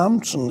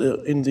assumption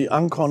in the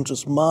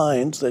unconscious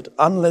mind that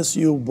unless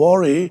you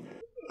worry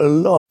a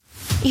lot.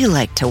 You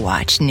like to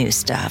watch new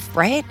stuff,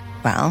 right?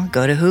 Well,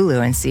 go to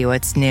Hulu and see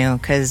what's new,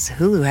 because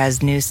Hulu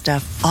has new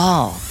stuff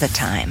all the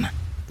time.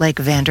 Like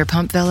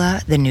Vanderpump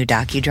Villa, the new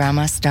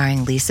docudrama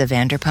starring Lisa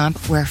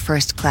Vanderpump, where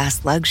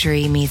first-class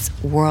luxury meets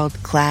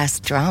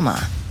world-class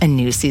drama. A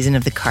new season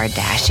of The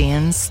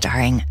Kardashians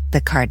starring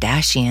The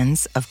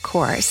Kardashians, of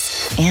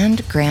course.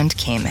 And Grand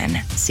Cayman,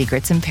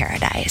 Secrets in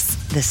Paradise,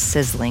 the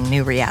sizzling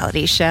new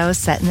reality show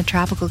set in the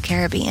tropical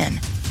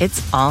Caribbean.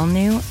 It's all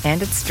new,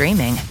 and it's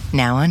streaming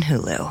now on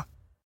Hulu.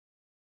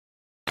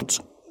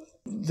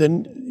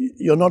 Then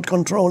you're not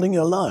controlling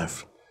your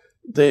life.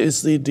 There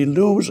is the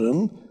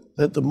delusion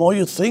that the more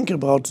you think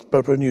about,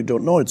 but when you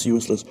don't know it's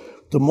useless,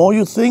 the more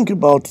you think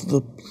about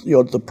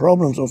the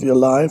problems of your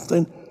life,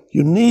 then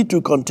you need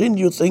to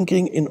continue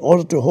thinking in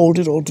order to hold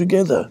it all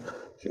together.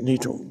 You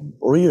need to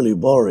really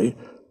worry,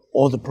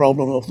 or the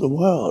problem of the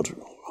world.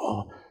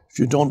 If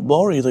you don't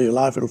worry, then your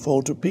life will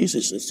fall to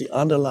pieces. It's the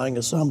underlying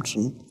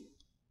assumption.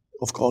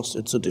 Of course,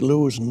 it's a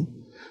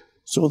delusion.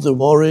 So the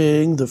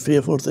worrying, the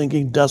fearful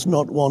thinking does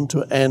not want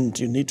to end.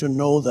 You need to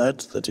know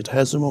that it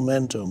has a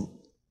momentum.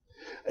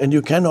 And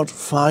you cannot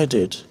fight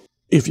it.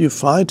 If you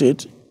fight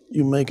it,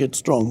 you make it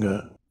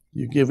stronger.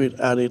 You give it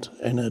added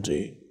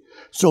energy.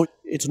 So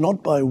it's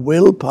not by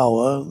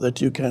willpower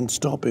that you can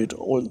stop it.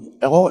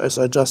 Or as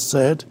I just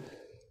said,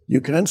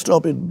 you can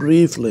stop it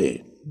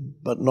briefly,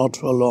 but not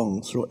for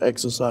long, through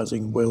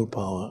exercising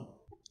willpower.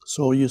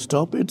 So you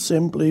stop it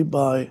simply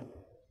by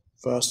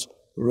first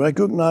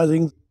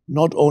recognizing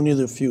not only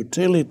the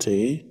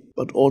futility,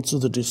 but also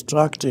the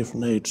destructive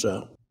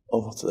nature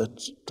of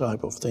that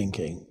type of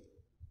thinking.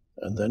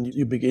 And then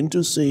you begin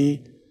to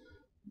see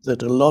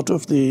that a lot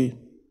of the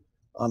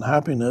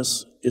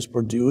unhappiness is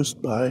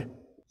produced by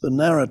the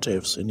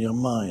narratives in your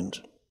mind.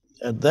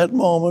 At that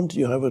moment,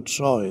 you have a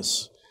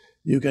choice.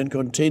 You can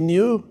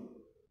continue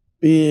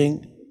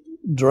being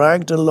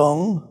dragged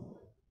along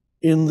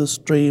in the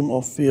stream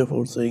of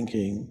fearful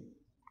thinking,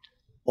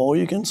 or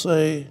you can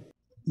say,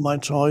 my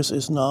choice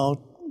is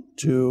now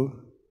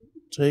to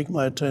take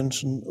my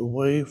attention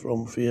away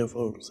from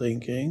fearful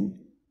thinking.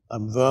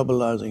 I'm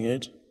verbalizing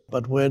it.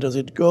 But where does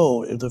it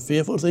go? If the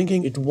fearful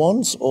thinking, it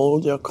wants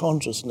all your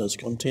consciousness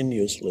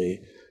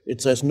continuously.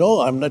 It says, no,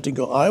 I'm letting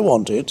go, I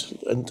want it.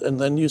 And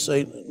then you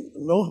say,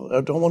 no,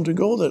 I don't want to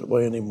go that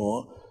way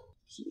anymore.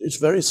 It's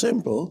very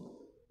simple.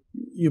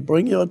 You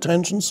bring your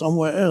attention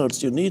somewhere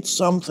else. You need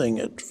something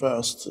at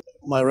first.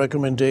 My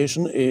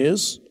recommendation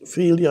is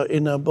feel your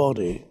inner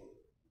body.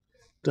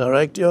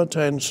 Direct your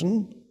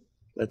attention.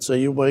 Let's say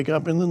you wake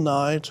up in the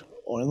night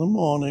or in the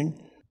morning.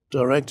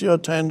 Direct your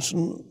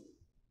attention.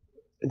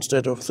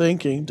 Instead of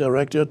thinking,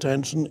 direct your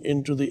attention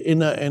into the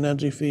inner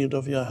energy field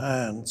of your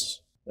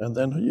hands, and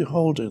then you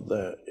hold it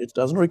there. It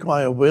doesn't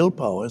require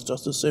willpower, it's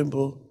just a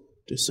simple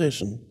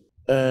decision.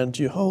 And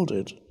you hold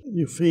it.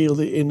 You feel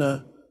the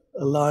inner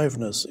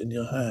aliveness in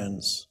your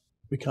hands.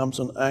 It becomes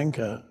an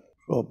anchor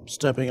for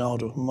stepping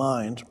out of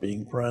mind,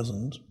 being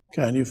present.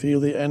 Can you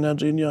feel the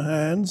energy in your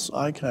hands?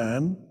 I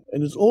can.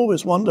 And it's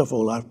always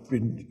wonderful. I've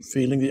been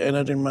feeling the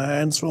energy in my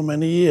hands for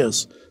many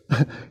years.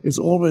 It's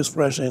always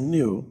fresh and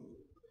new.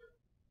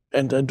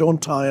 And I don't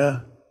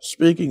tire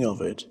speaking of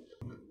it.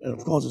 And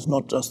of course, it's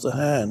not just the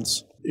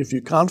hands. If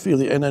you can't feel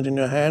the energy in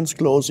your hands,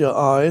 close your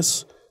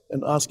eyes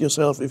and ask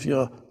yourself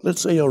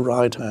let's say your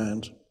right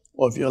hand,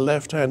 or if you're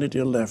left-handed,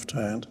 your left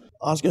hand.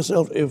 Ask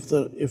yourself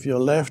if your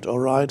left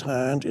or right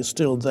hand is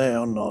still there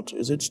or not.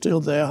 Is it still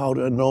there? How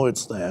do I know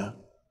it's there?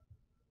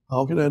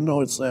 How can I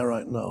know it's there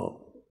right now?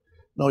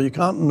 No, you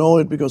can't know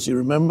it because you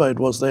remember it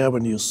was there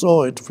when you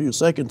saw it a few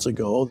seconds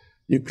ago.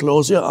 You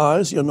close your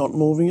eyes, you're not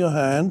moving your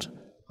hand.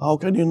 How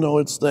can you know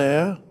it's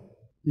there?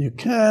 You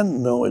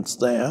can know it's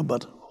there,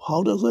 but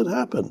how does that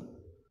happen?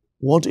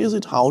 What is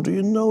it? How do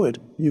you know it?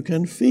 You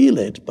can feel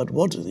it, but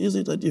what is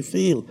it that you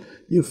feel?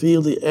 You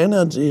feel the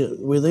energy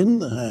within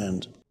the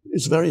hand.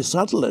 It's very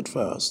subtle at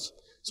first,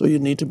 so you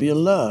need to be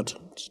alert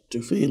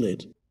to feel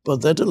it.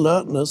 But that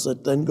alertness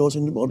that then goes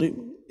in the body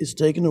is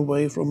taken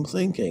away from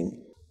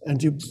thinking,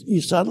 and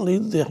you suddenly,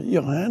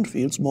 your hand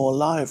feels more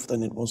alive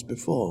than it was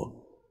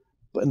before.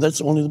 And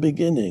that's only the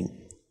beginning.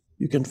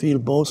 You can feel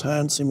both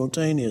hands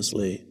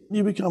simultaneously.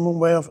 You become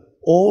aware of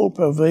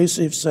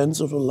all-pervasive sense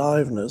of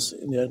aliveness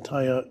in the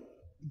entire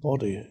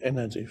body,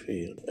 energy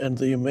field. And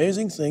the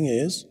amazing thing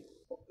is,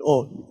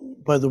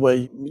 by the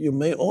way, you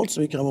may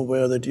also become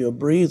aware that you're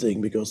breathing,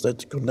 because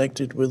that's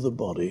connected with the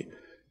body.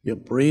 You're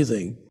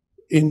breathing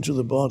into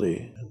the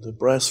body. And the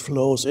breath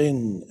flows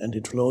in and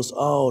it flows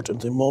out. And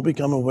the more you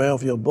become aware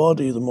of your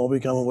body, the more you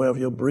become aware of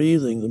your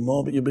breathing. The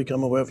more you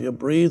become aware of your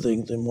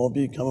breathing, the more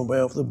you become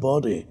aware of the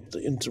body.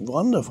 It's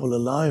wonderful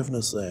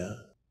aliveness there.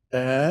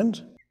 And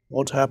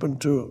what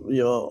happened to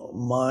your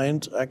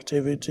mind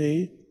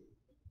activity?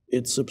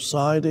 It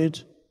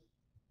subsided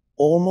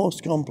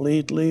almost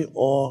completely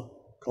or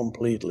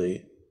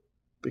completely,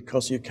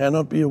 because you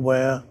cannot be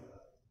aware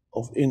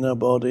of inner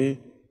body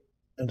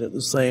and at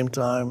the same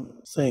time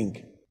think.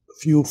 A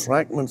few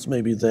fragments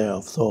may be there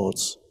of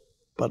thoughts,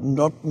 but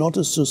not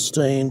a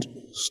sustained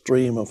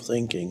stream of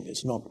thinking.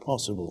 It's not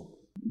possible,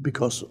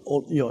 because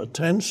all your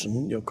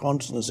attention, your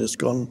consciousness has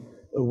gone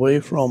away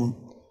from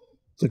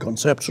the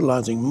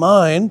conceptualizing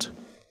mind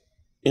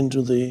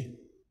into the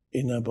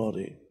inner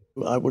body.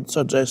 I would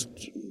suggest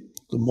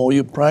the more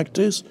you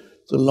practice,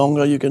 the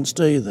longer you can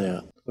stay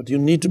there. But you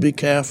need to be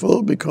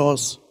careful,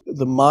 because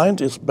the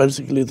mind is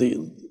basically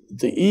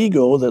the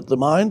ego, that the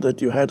mind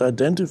that you had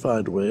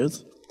identified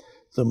with.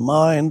 The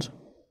mind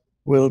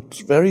will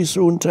very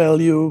soon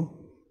tell you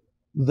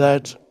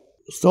that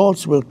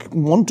thoughts will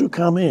want to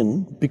come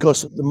in,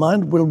 because the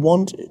mind will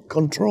want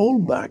control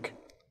back.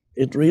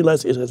 It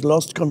realizes it has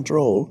lost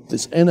control,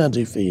 this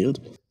energy field,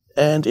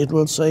 and it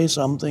will say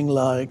something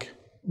like,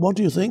 "What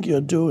do you think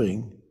you're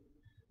doing?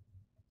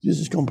 This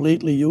is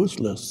completely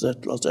useless.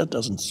 That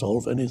doesn't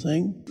solve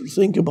anything.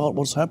 Think about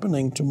what's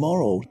happening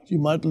tomorrow. You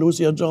might lose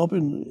your job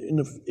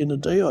in a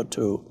day or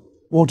two.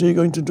 What are you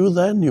going to do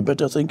then? You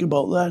better think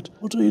about that.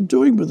 What are you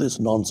doing with this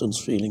nonsense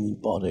feeling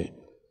body?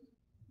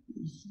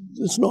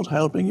 It's not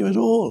helping you at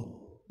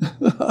all."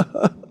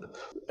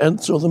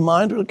 And so the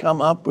mind will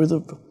come up with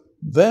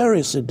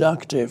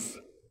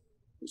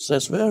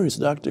says very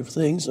seductive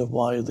things of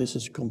why this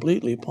is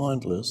completely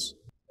pointless.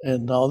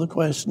 And now the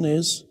question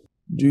is,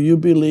 do you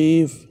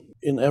believe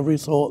in every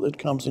thought that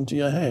comes into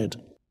your head?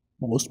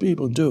 Most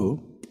people do.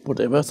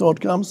 Whatever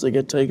thought comes, they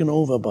get taken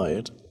over by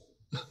it.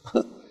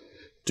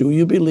 Do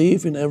you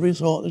believe in every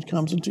thought that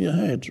comes into your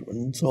head?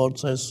 When thought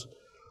says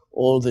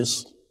all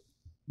this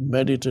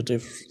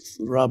meditative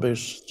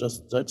rubbish,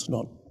 that's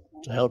not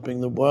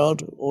helping the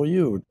world or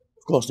you.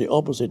 Of course, the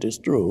opposite is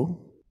true.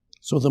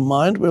 So the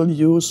mind will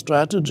use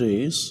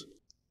strategies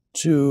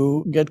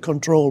to get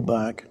control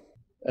back.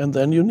 And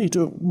then you need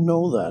to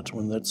know that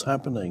when that's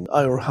happening.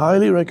 I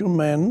highly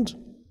recommend,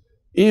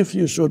 if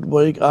you should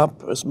wake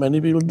up, as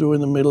many people do in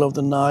the middle of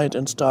the night,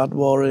 and start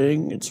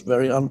worrying, it's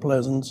very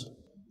unpleasant.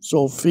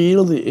 So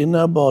feel the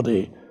inner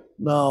body.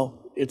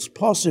 Now, it's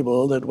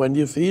possible that when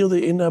you feel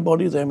the inner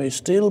body, there may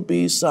still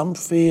be some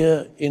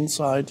fear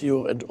inside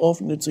you, and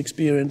often it's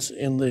experienced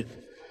in the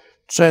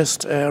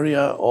chest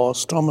area or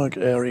stomach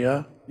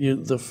area.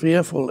 The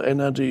fearful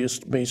energy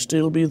may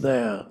still be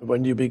there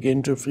when you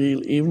begin to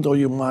feel, even though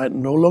you might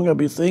no longer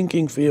be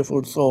thinking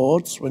fearful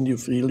thoughts when you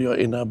feel your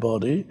inner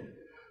body,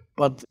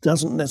 but it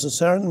doesn't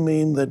necessarily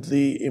mean that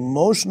the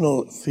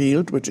emotional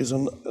field, which is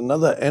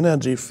another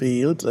energy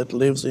field that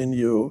lives in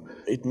you,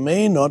 it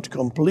may not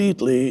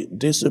completely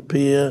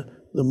disappear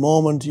the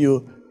moment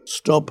you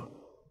stop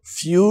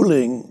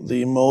fueling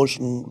the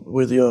emotion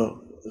with your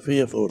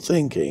fearful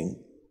thinking.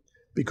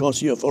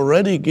 Because you have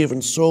already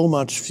given so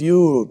much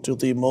fuel to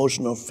the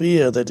emotion of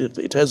fear that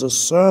it has a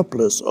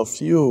surplus of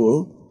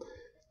fuel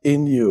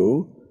in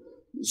you.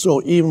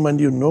 So even when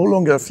you're no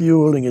longer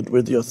fueling it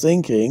with your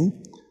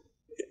thinking,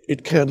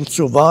 it can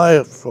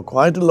survive for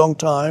quite a long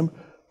time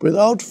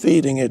without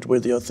feeding it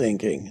with your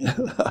thinking.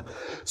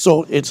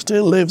 So it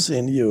still lives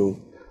in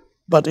you.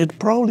 But it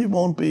probably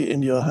won't be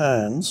in your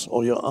hands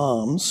or your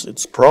arms.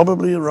 It's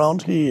probably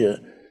around here.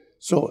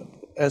 So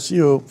as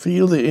you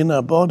feel the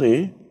inner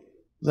body,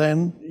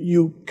 then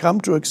you come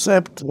to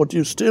accept what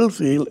you still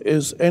feel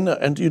is inner,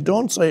 and you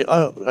don't say,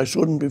 "Oh, I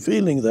shouldn't be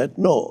feeling that."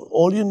 No,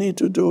 all you need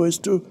to do is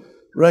to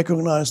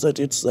recognize that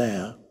it's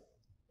there.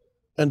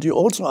 And you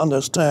also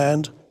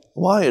understand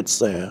why it's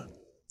there,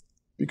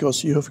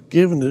 because you have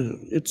given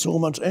it so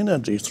much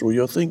energy through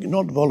your thinking,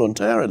 not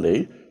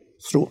voluntarily,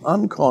 through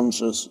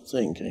unconscious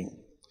thinking.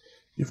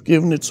 You've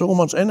given it so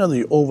much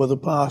energy over the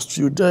past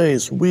few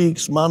days,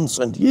 weeks, months,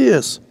 and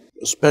years,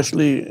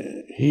 especially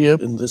here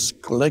in this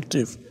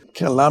collective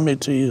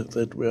calamity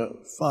that we're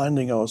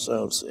finding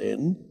ourselves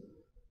in.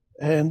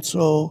 And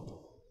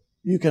so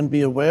you can be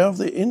aware of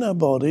the inner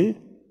body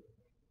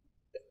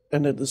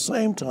and at the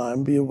same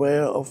time be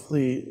aware of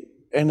the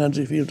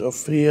energy field of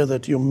fear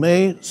that you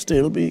may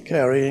still be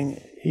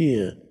carrying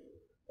here.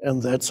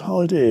 And that's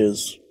how it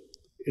is.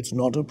 It's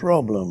not a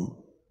problem.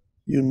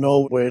 You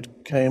know where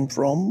it came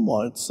from,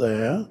 why it's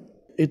there.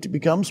 It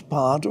becomes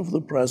part of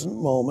the present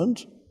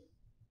moment,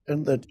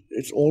 and that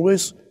it's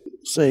always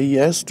say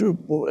yes to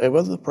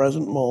whatever the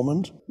present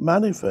moment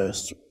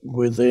manifests,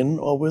 within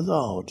or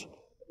without.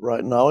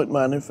 Right now it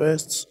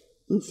manifests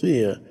the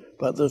fear,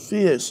 but the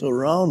fear is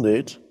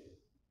surrounded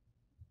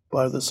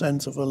by the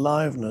sense of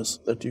aliveness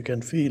that you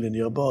can feel in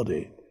your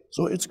body.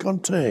 So it's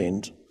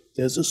contained.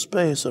 There's a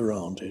space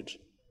around it.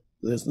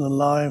 There's an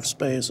alive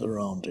space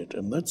around it,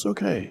 and that's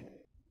okay.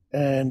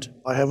 And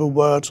I have a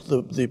word,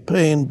 the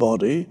pain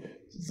body,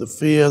 the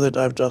fear that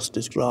I've just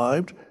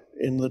described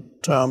in the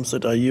terms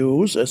that I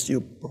use, as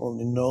you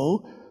probably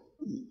know.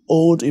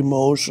 Old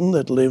emotion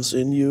that lives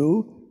in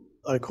you,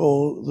 I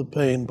call the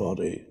pain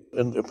body.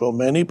 And for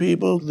many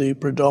people, the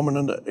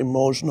predominant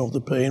emotion of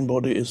the pain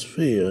body is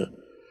fear.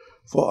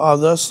 For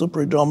others, the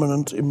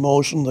predominant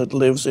emotion that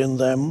lives in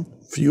them,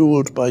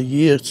 fueled by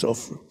years of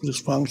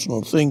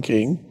dysfunctional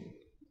thinking,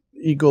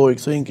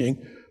 egoic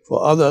thinking,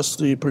 for others,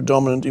 the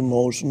predominant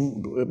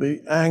emotion will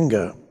be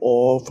anger.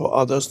 Or for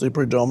others, the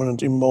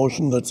predominant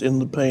emotion that's in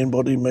the pain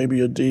body may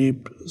be a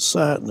deep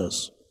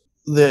sadness.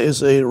 There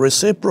is a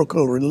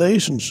reciprocal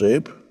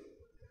relationship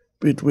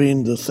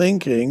between the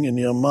thinking in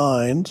your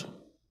mind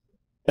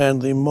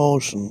and the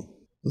emotion.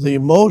 The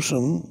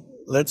emotion,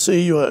 let's say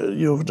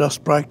you're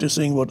just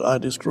practicing what I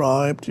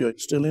described, you're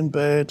still in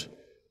bed,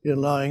 you're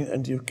lying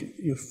and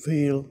you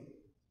feel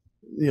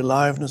the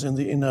aliveness in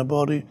the inner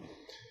body,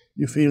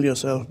 you feel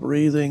yourself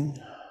breathing,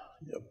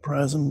 you're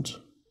present,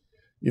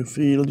 you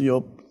feel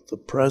the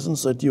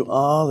presence that you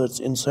are, that's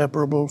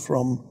inseparable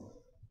from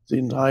the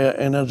entire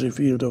energy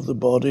field of the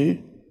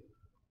body,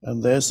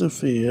 and there's a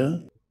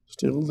fear,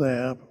 still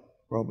there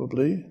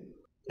probably,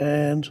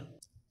 and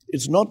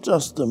it's not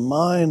just the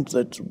mind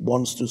that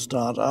wants to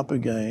start up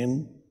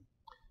again.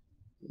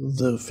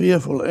 The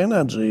fearful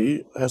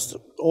energy has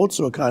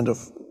also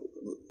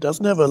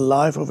doesn't have a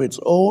life of its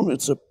own.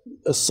 It's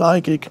a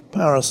psychic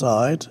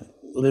parasite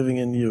living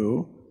in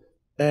you,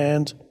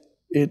 and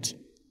it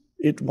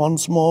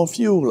wants more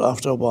fuel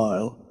after a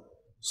while.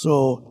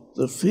 So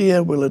the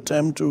fear will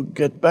attempt to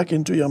get back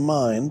into your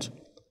mind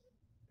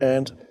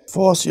and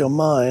force your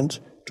mind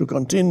to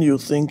continue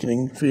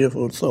thinking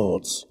fearful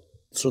thoughts.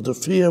 So the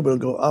fear will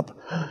go up,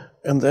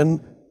 and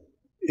then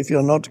if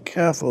you're not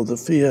careful, the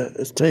fear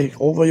take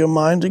over your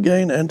mind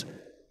again, and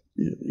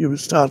you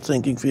start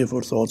thinking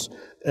fearful thoughts.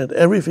 And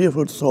every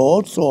fearful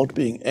thought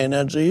being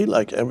energy,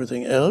 like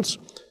everything else,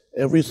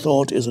 every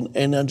thought is an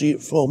energy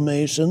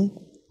formation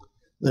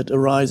that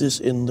arises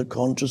in the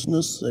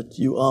consciousness that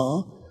you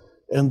are.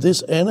 And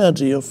this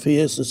energy of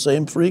fear is the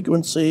same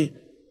frequency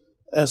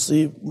as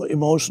the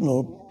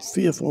emotional,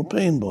 fearful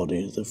pain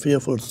body. The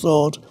fearful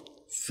thought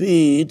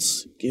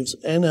feeds, gives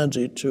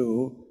energy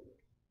to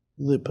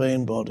the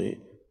pain body.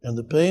 And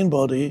the pain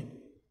body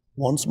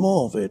wants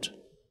more of it.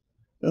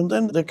 And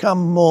then there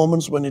come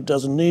moments when it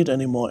doesn't need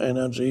any more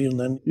energy, and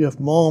then you have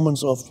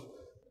moments of,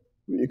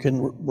 you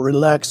can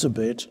relax a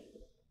bit,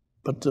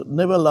 but it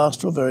never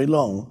lasts for very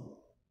long.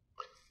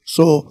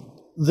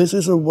 So this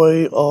is a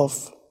way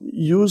of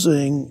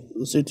using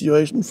the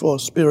situation for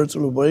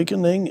spiritual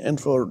awakening and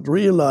for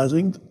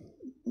realizing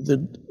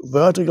the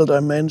vertical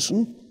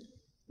dimension,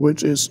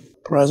 which is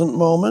present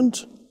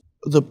moment.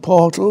 The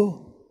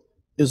portal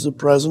is the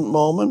present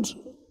moment,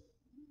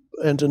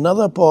 and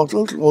another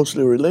portal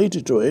closely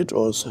related to it,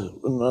 or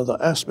another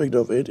aspect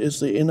of it, is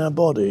the inner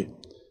body.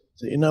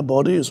 The inner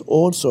body is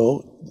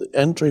also the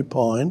entry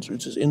point,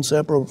 which is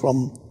inseparable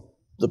from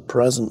the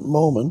present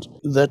moment.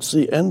 That's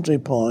the entry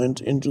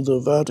point into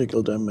the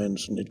vertical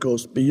dimension. It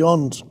goes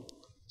beyond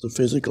the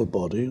physical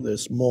body.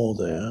 There's more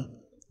there.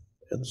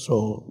 And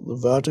so the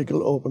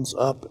vertical opens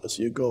up as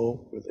you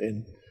go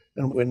within.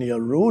 And when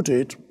you're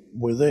rooted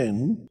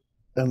within,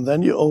 and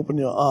then you open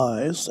your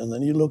eyes, and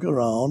then you look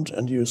around,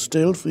 and you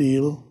still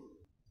feel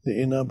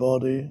the inner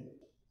body,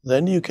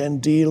 then you can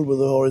deal with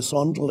the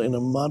horizontal in a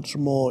much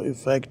more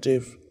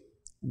effective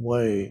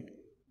way,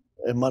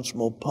 a much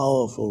more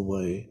powerful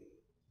way,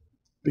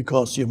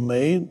 because you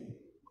may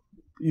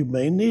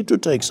need to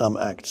take some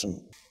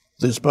action.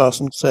 This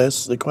person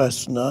says, the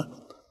questioner,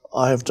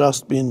 I have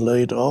just been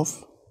laid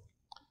off,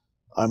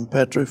 I'm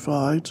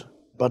petrified,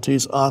 but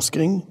he's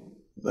asking,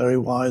 very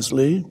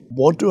wisely,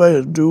 what do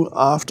I do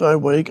after I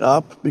wake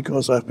up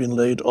because I've been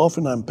laid off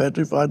and I'm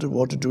petrified of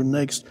what to do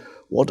next?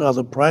 What are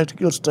the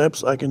practical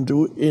steps I can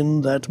do in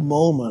that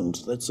moment?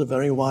 That's a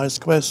very wise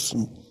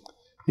question.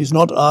 He's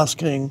not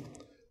asking,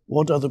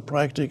 what are the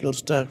practical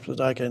steps that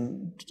I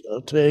can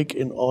take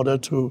in order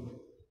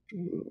to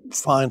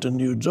find a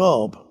new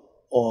job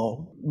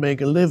or make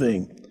a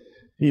living?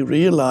 He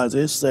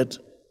realizes that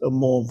a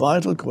more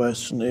vital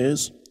question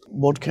is,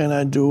 what can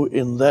I do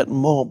in that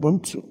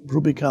moment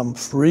to become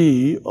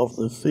free of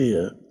the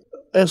fear?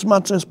 As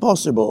much as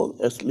possible,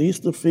 at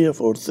least the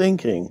fearful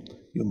thinking.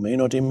 You may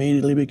not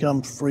immediately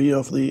become free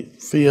of the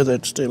fear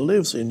that still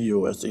lives in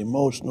you as the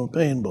emotional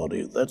pain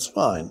body. That's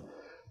fine.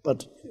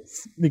 But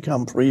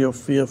become free of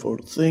fearful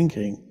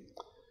thinking.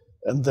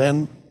 And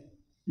then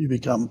you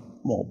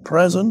become more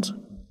present.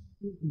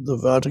 The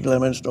vertical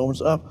dimension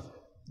opens up.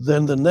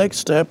 Then the next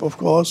step, of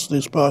course,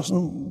 this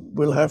person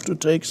will have to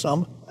take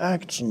some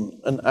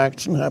action. And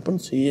action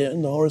happens here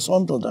in the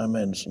horizontal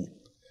dimension.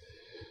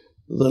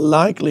 The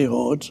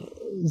likelihood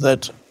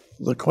that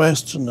the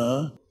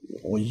questioner,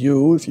 or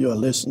you, if you are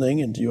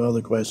listening and you are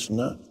the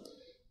questioner,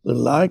 the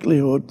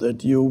likelihood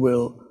that you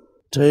will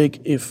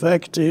take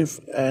effective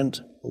and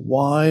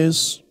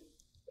wise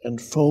and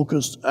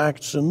focused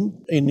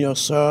action in your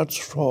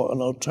search for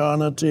an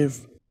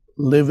alternative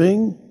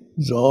living,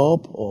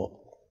 job, or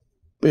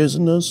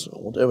business,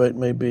 or whatever it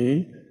may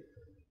be,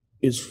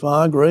 is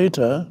far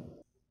greater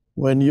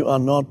when you are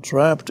not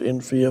trapped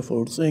in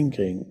fearful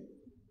thinking.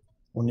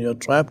 When you are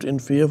trapped in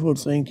fearful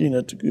thinking,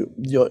 that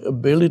your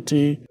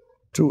ability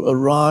to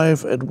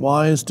arrive at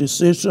wise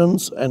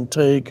decisions and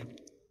take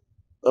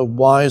a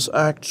wise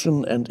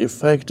action and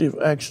effective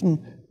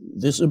action,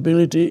 this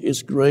ability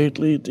is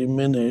greatly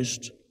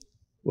diminished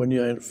when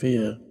you're in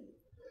fear.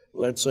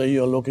 Let's say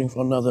you're looking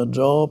for another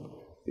job.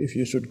 If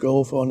you should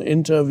go for an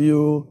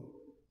interview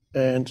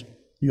and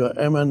you're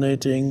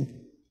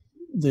emanating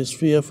this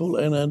fearful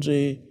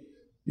energy,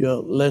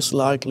 you're less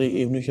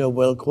likely, even if you're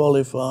well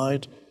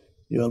qualified,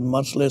 you're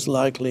much less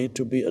likely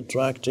to be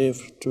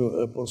attractive to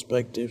a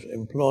prospective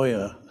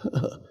employer.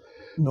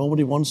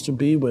 Nobody wants to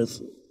be with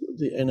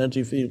the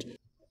energy field.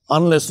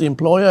 Unless the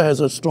employer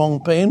has a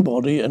strong pain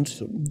body and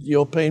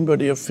your pain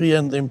body of fear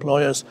and the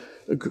employer's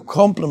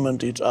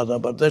complement each other,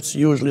 but that's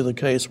usually the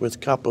case with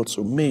couples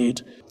who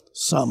meet.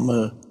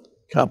 Some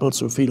couples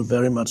who feel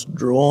very much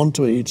drawn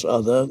to each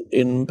other,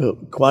 in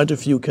quite a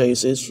few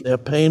cases, their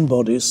pain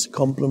bodies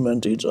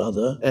complement each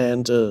other,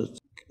 and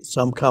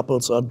some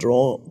couples are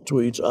drawn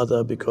to each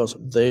other because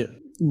they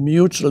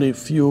mutually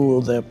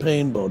fuel their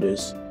pain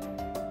bodies.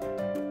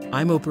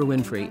 I'm Oprah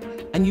Winfrey,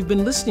 and you've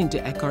been listening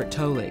to Eckhart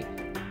Tolle,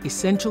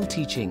 Essential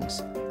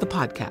Teachings, the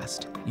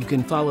podcast. You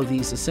can follow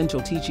these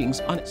essential teachings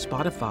on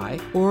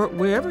Spotify or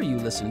wherever you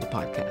listen to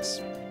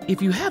podcasts.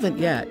 If you haven't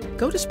yet,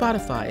 go to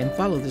Spotify and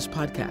follow this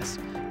podcast.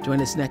 Join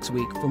us next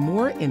week for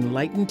more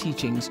enlightened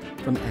teachings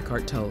from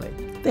Eckhart Tolle.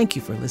 Thank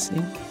you for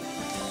listening.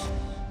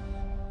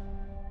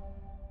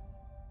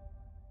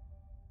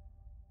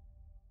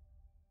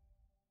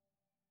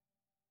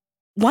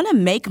 Want to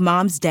make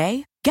Mom's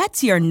Day? Get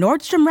to your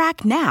Nordstrom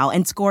Rack now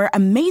and score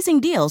amazing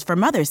deals for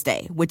Mother's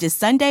Day, which is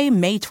Sunday,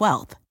 May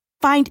 12th.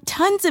 Find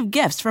tons of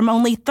gifts from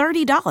only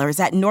 $30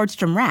 at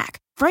Nordstrom Rack.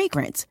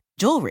 Fragrance,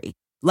 jewelry,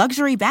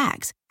 luxury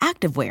bags,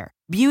 activewear,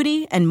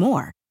 beauty, and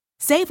more.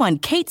 Save on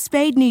Kate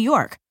Spade New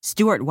York,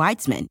 Stuart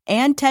Weitzman,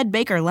 and Ted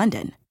Baker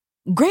London.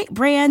 Great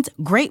brands,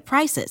 great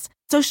prices.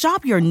 So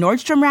shop your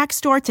Nordstrom Rack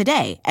store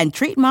today and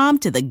treat Mom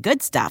to the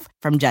good stuff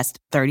from just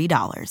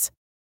 $30.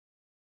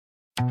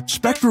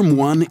 Spectrum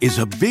One is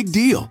a big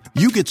deal.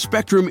 You get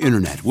Spectrum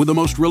Internet with the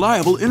most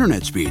reliable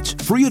internet speeds,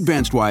 free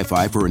advanced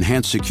Wi-Fi for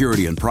enhanced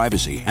security and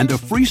privacy, and a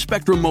free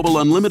Spectrum Mobile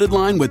Unlimited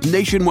line with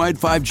nationwide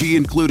 5G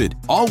included,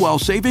 all while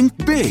saving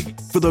big.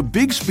 For the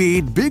big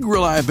speed, big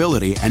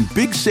reliability, and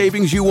big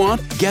savings you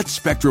want, get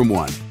Spectrum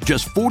One.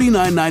 Just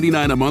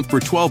 $49.99 a month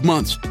for 12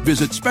 months.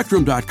 Visit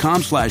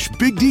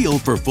spectrum.com/big deal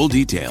for full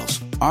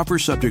details. Offer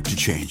subject to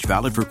change.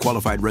 Valid for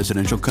qualified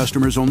residential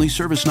customers only.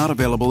 Service not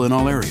available in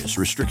all areas.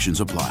 Restrictions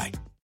apply.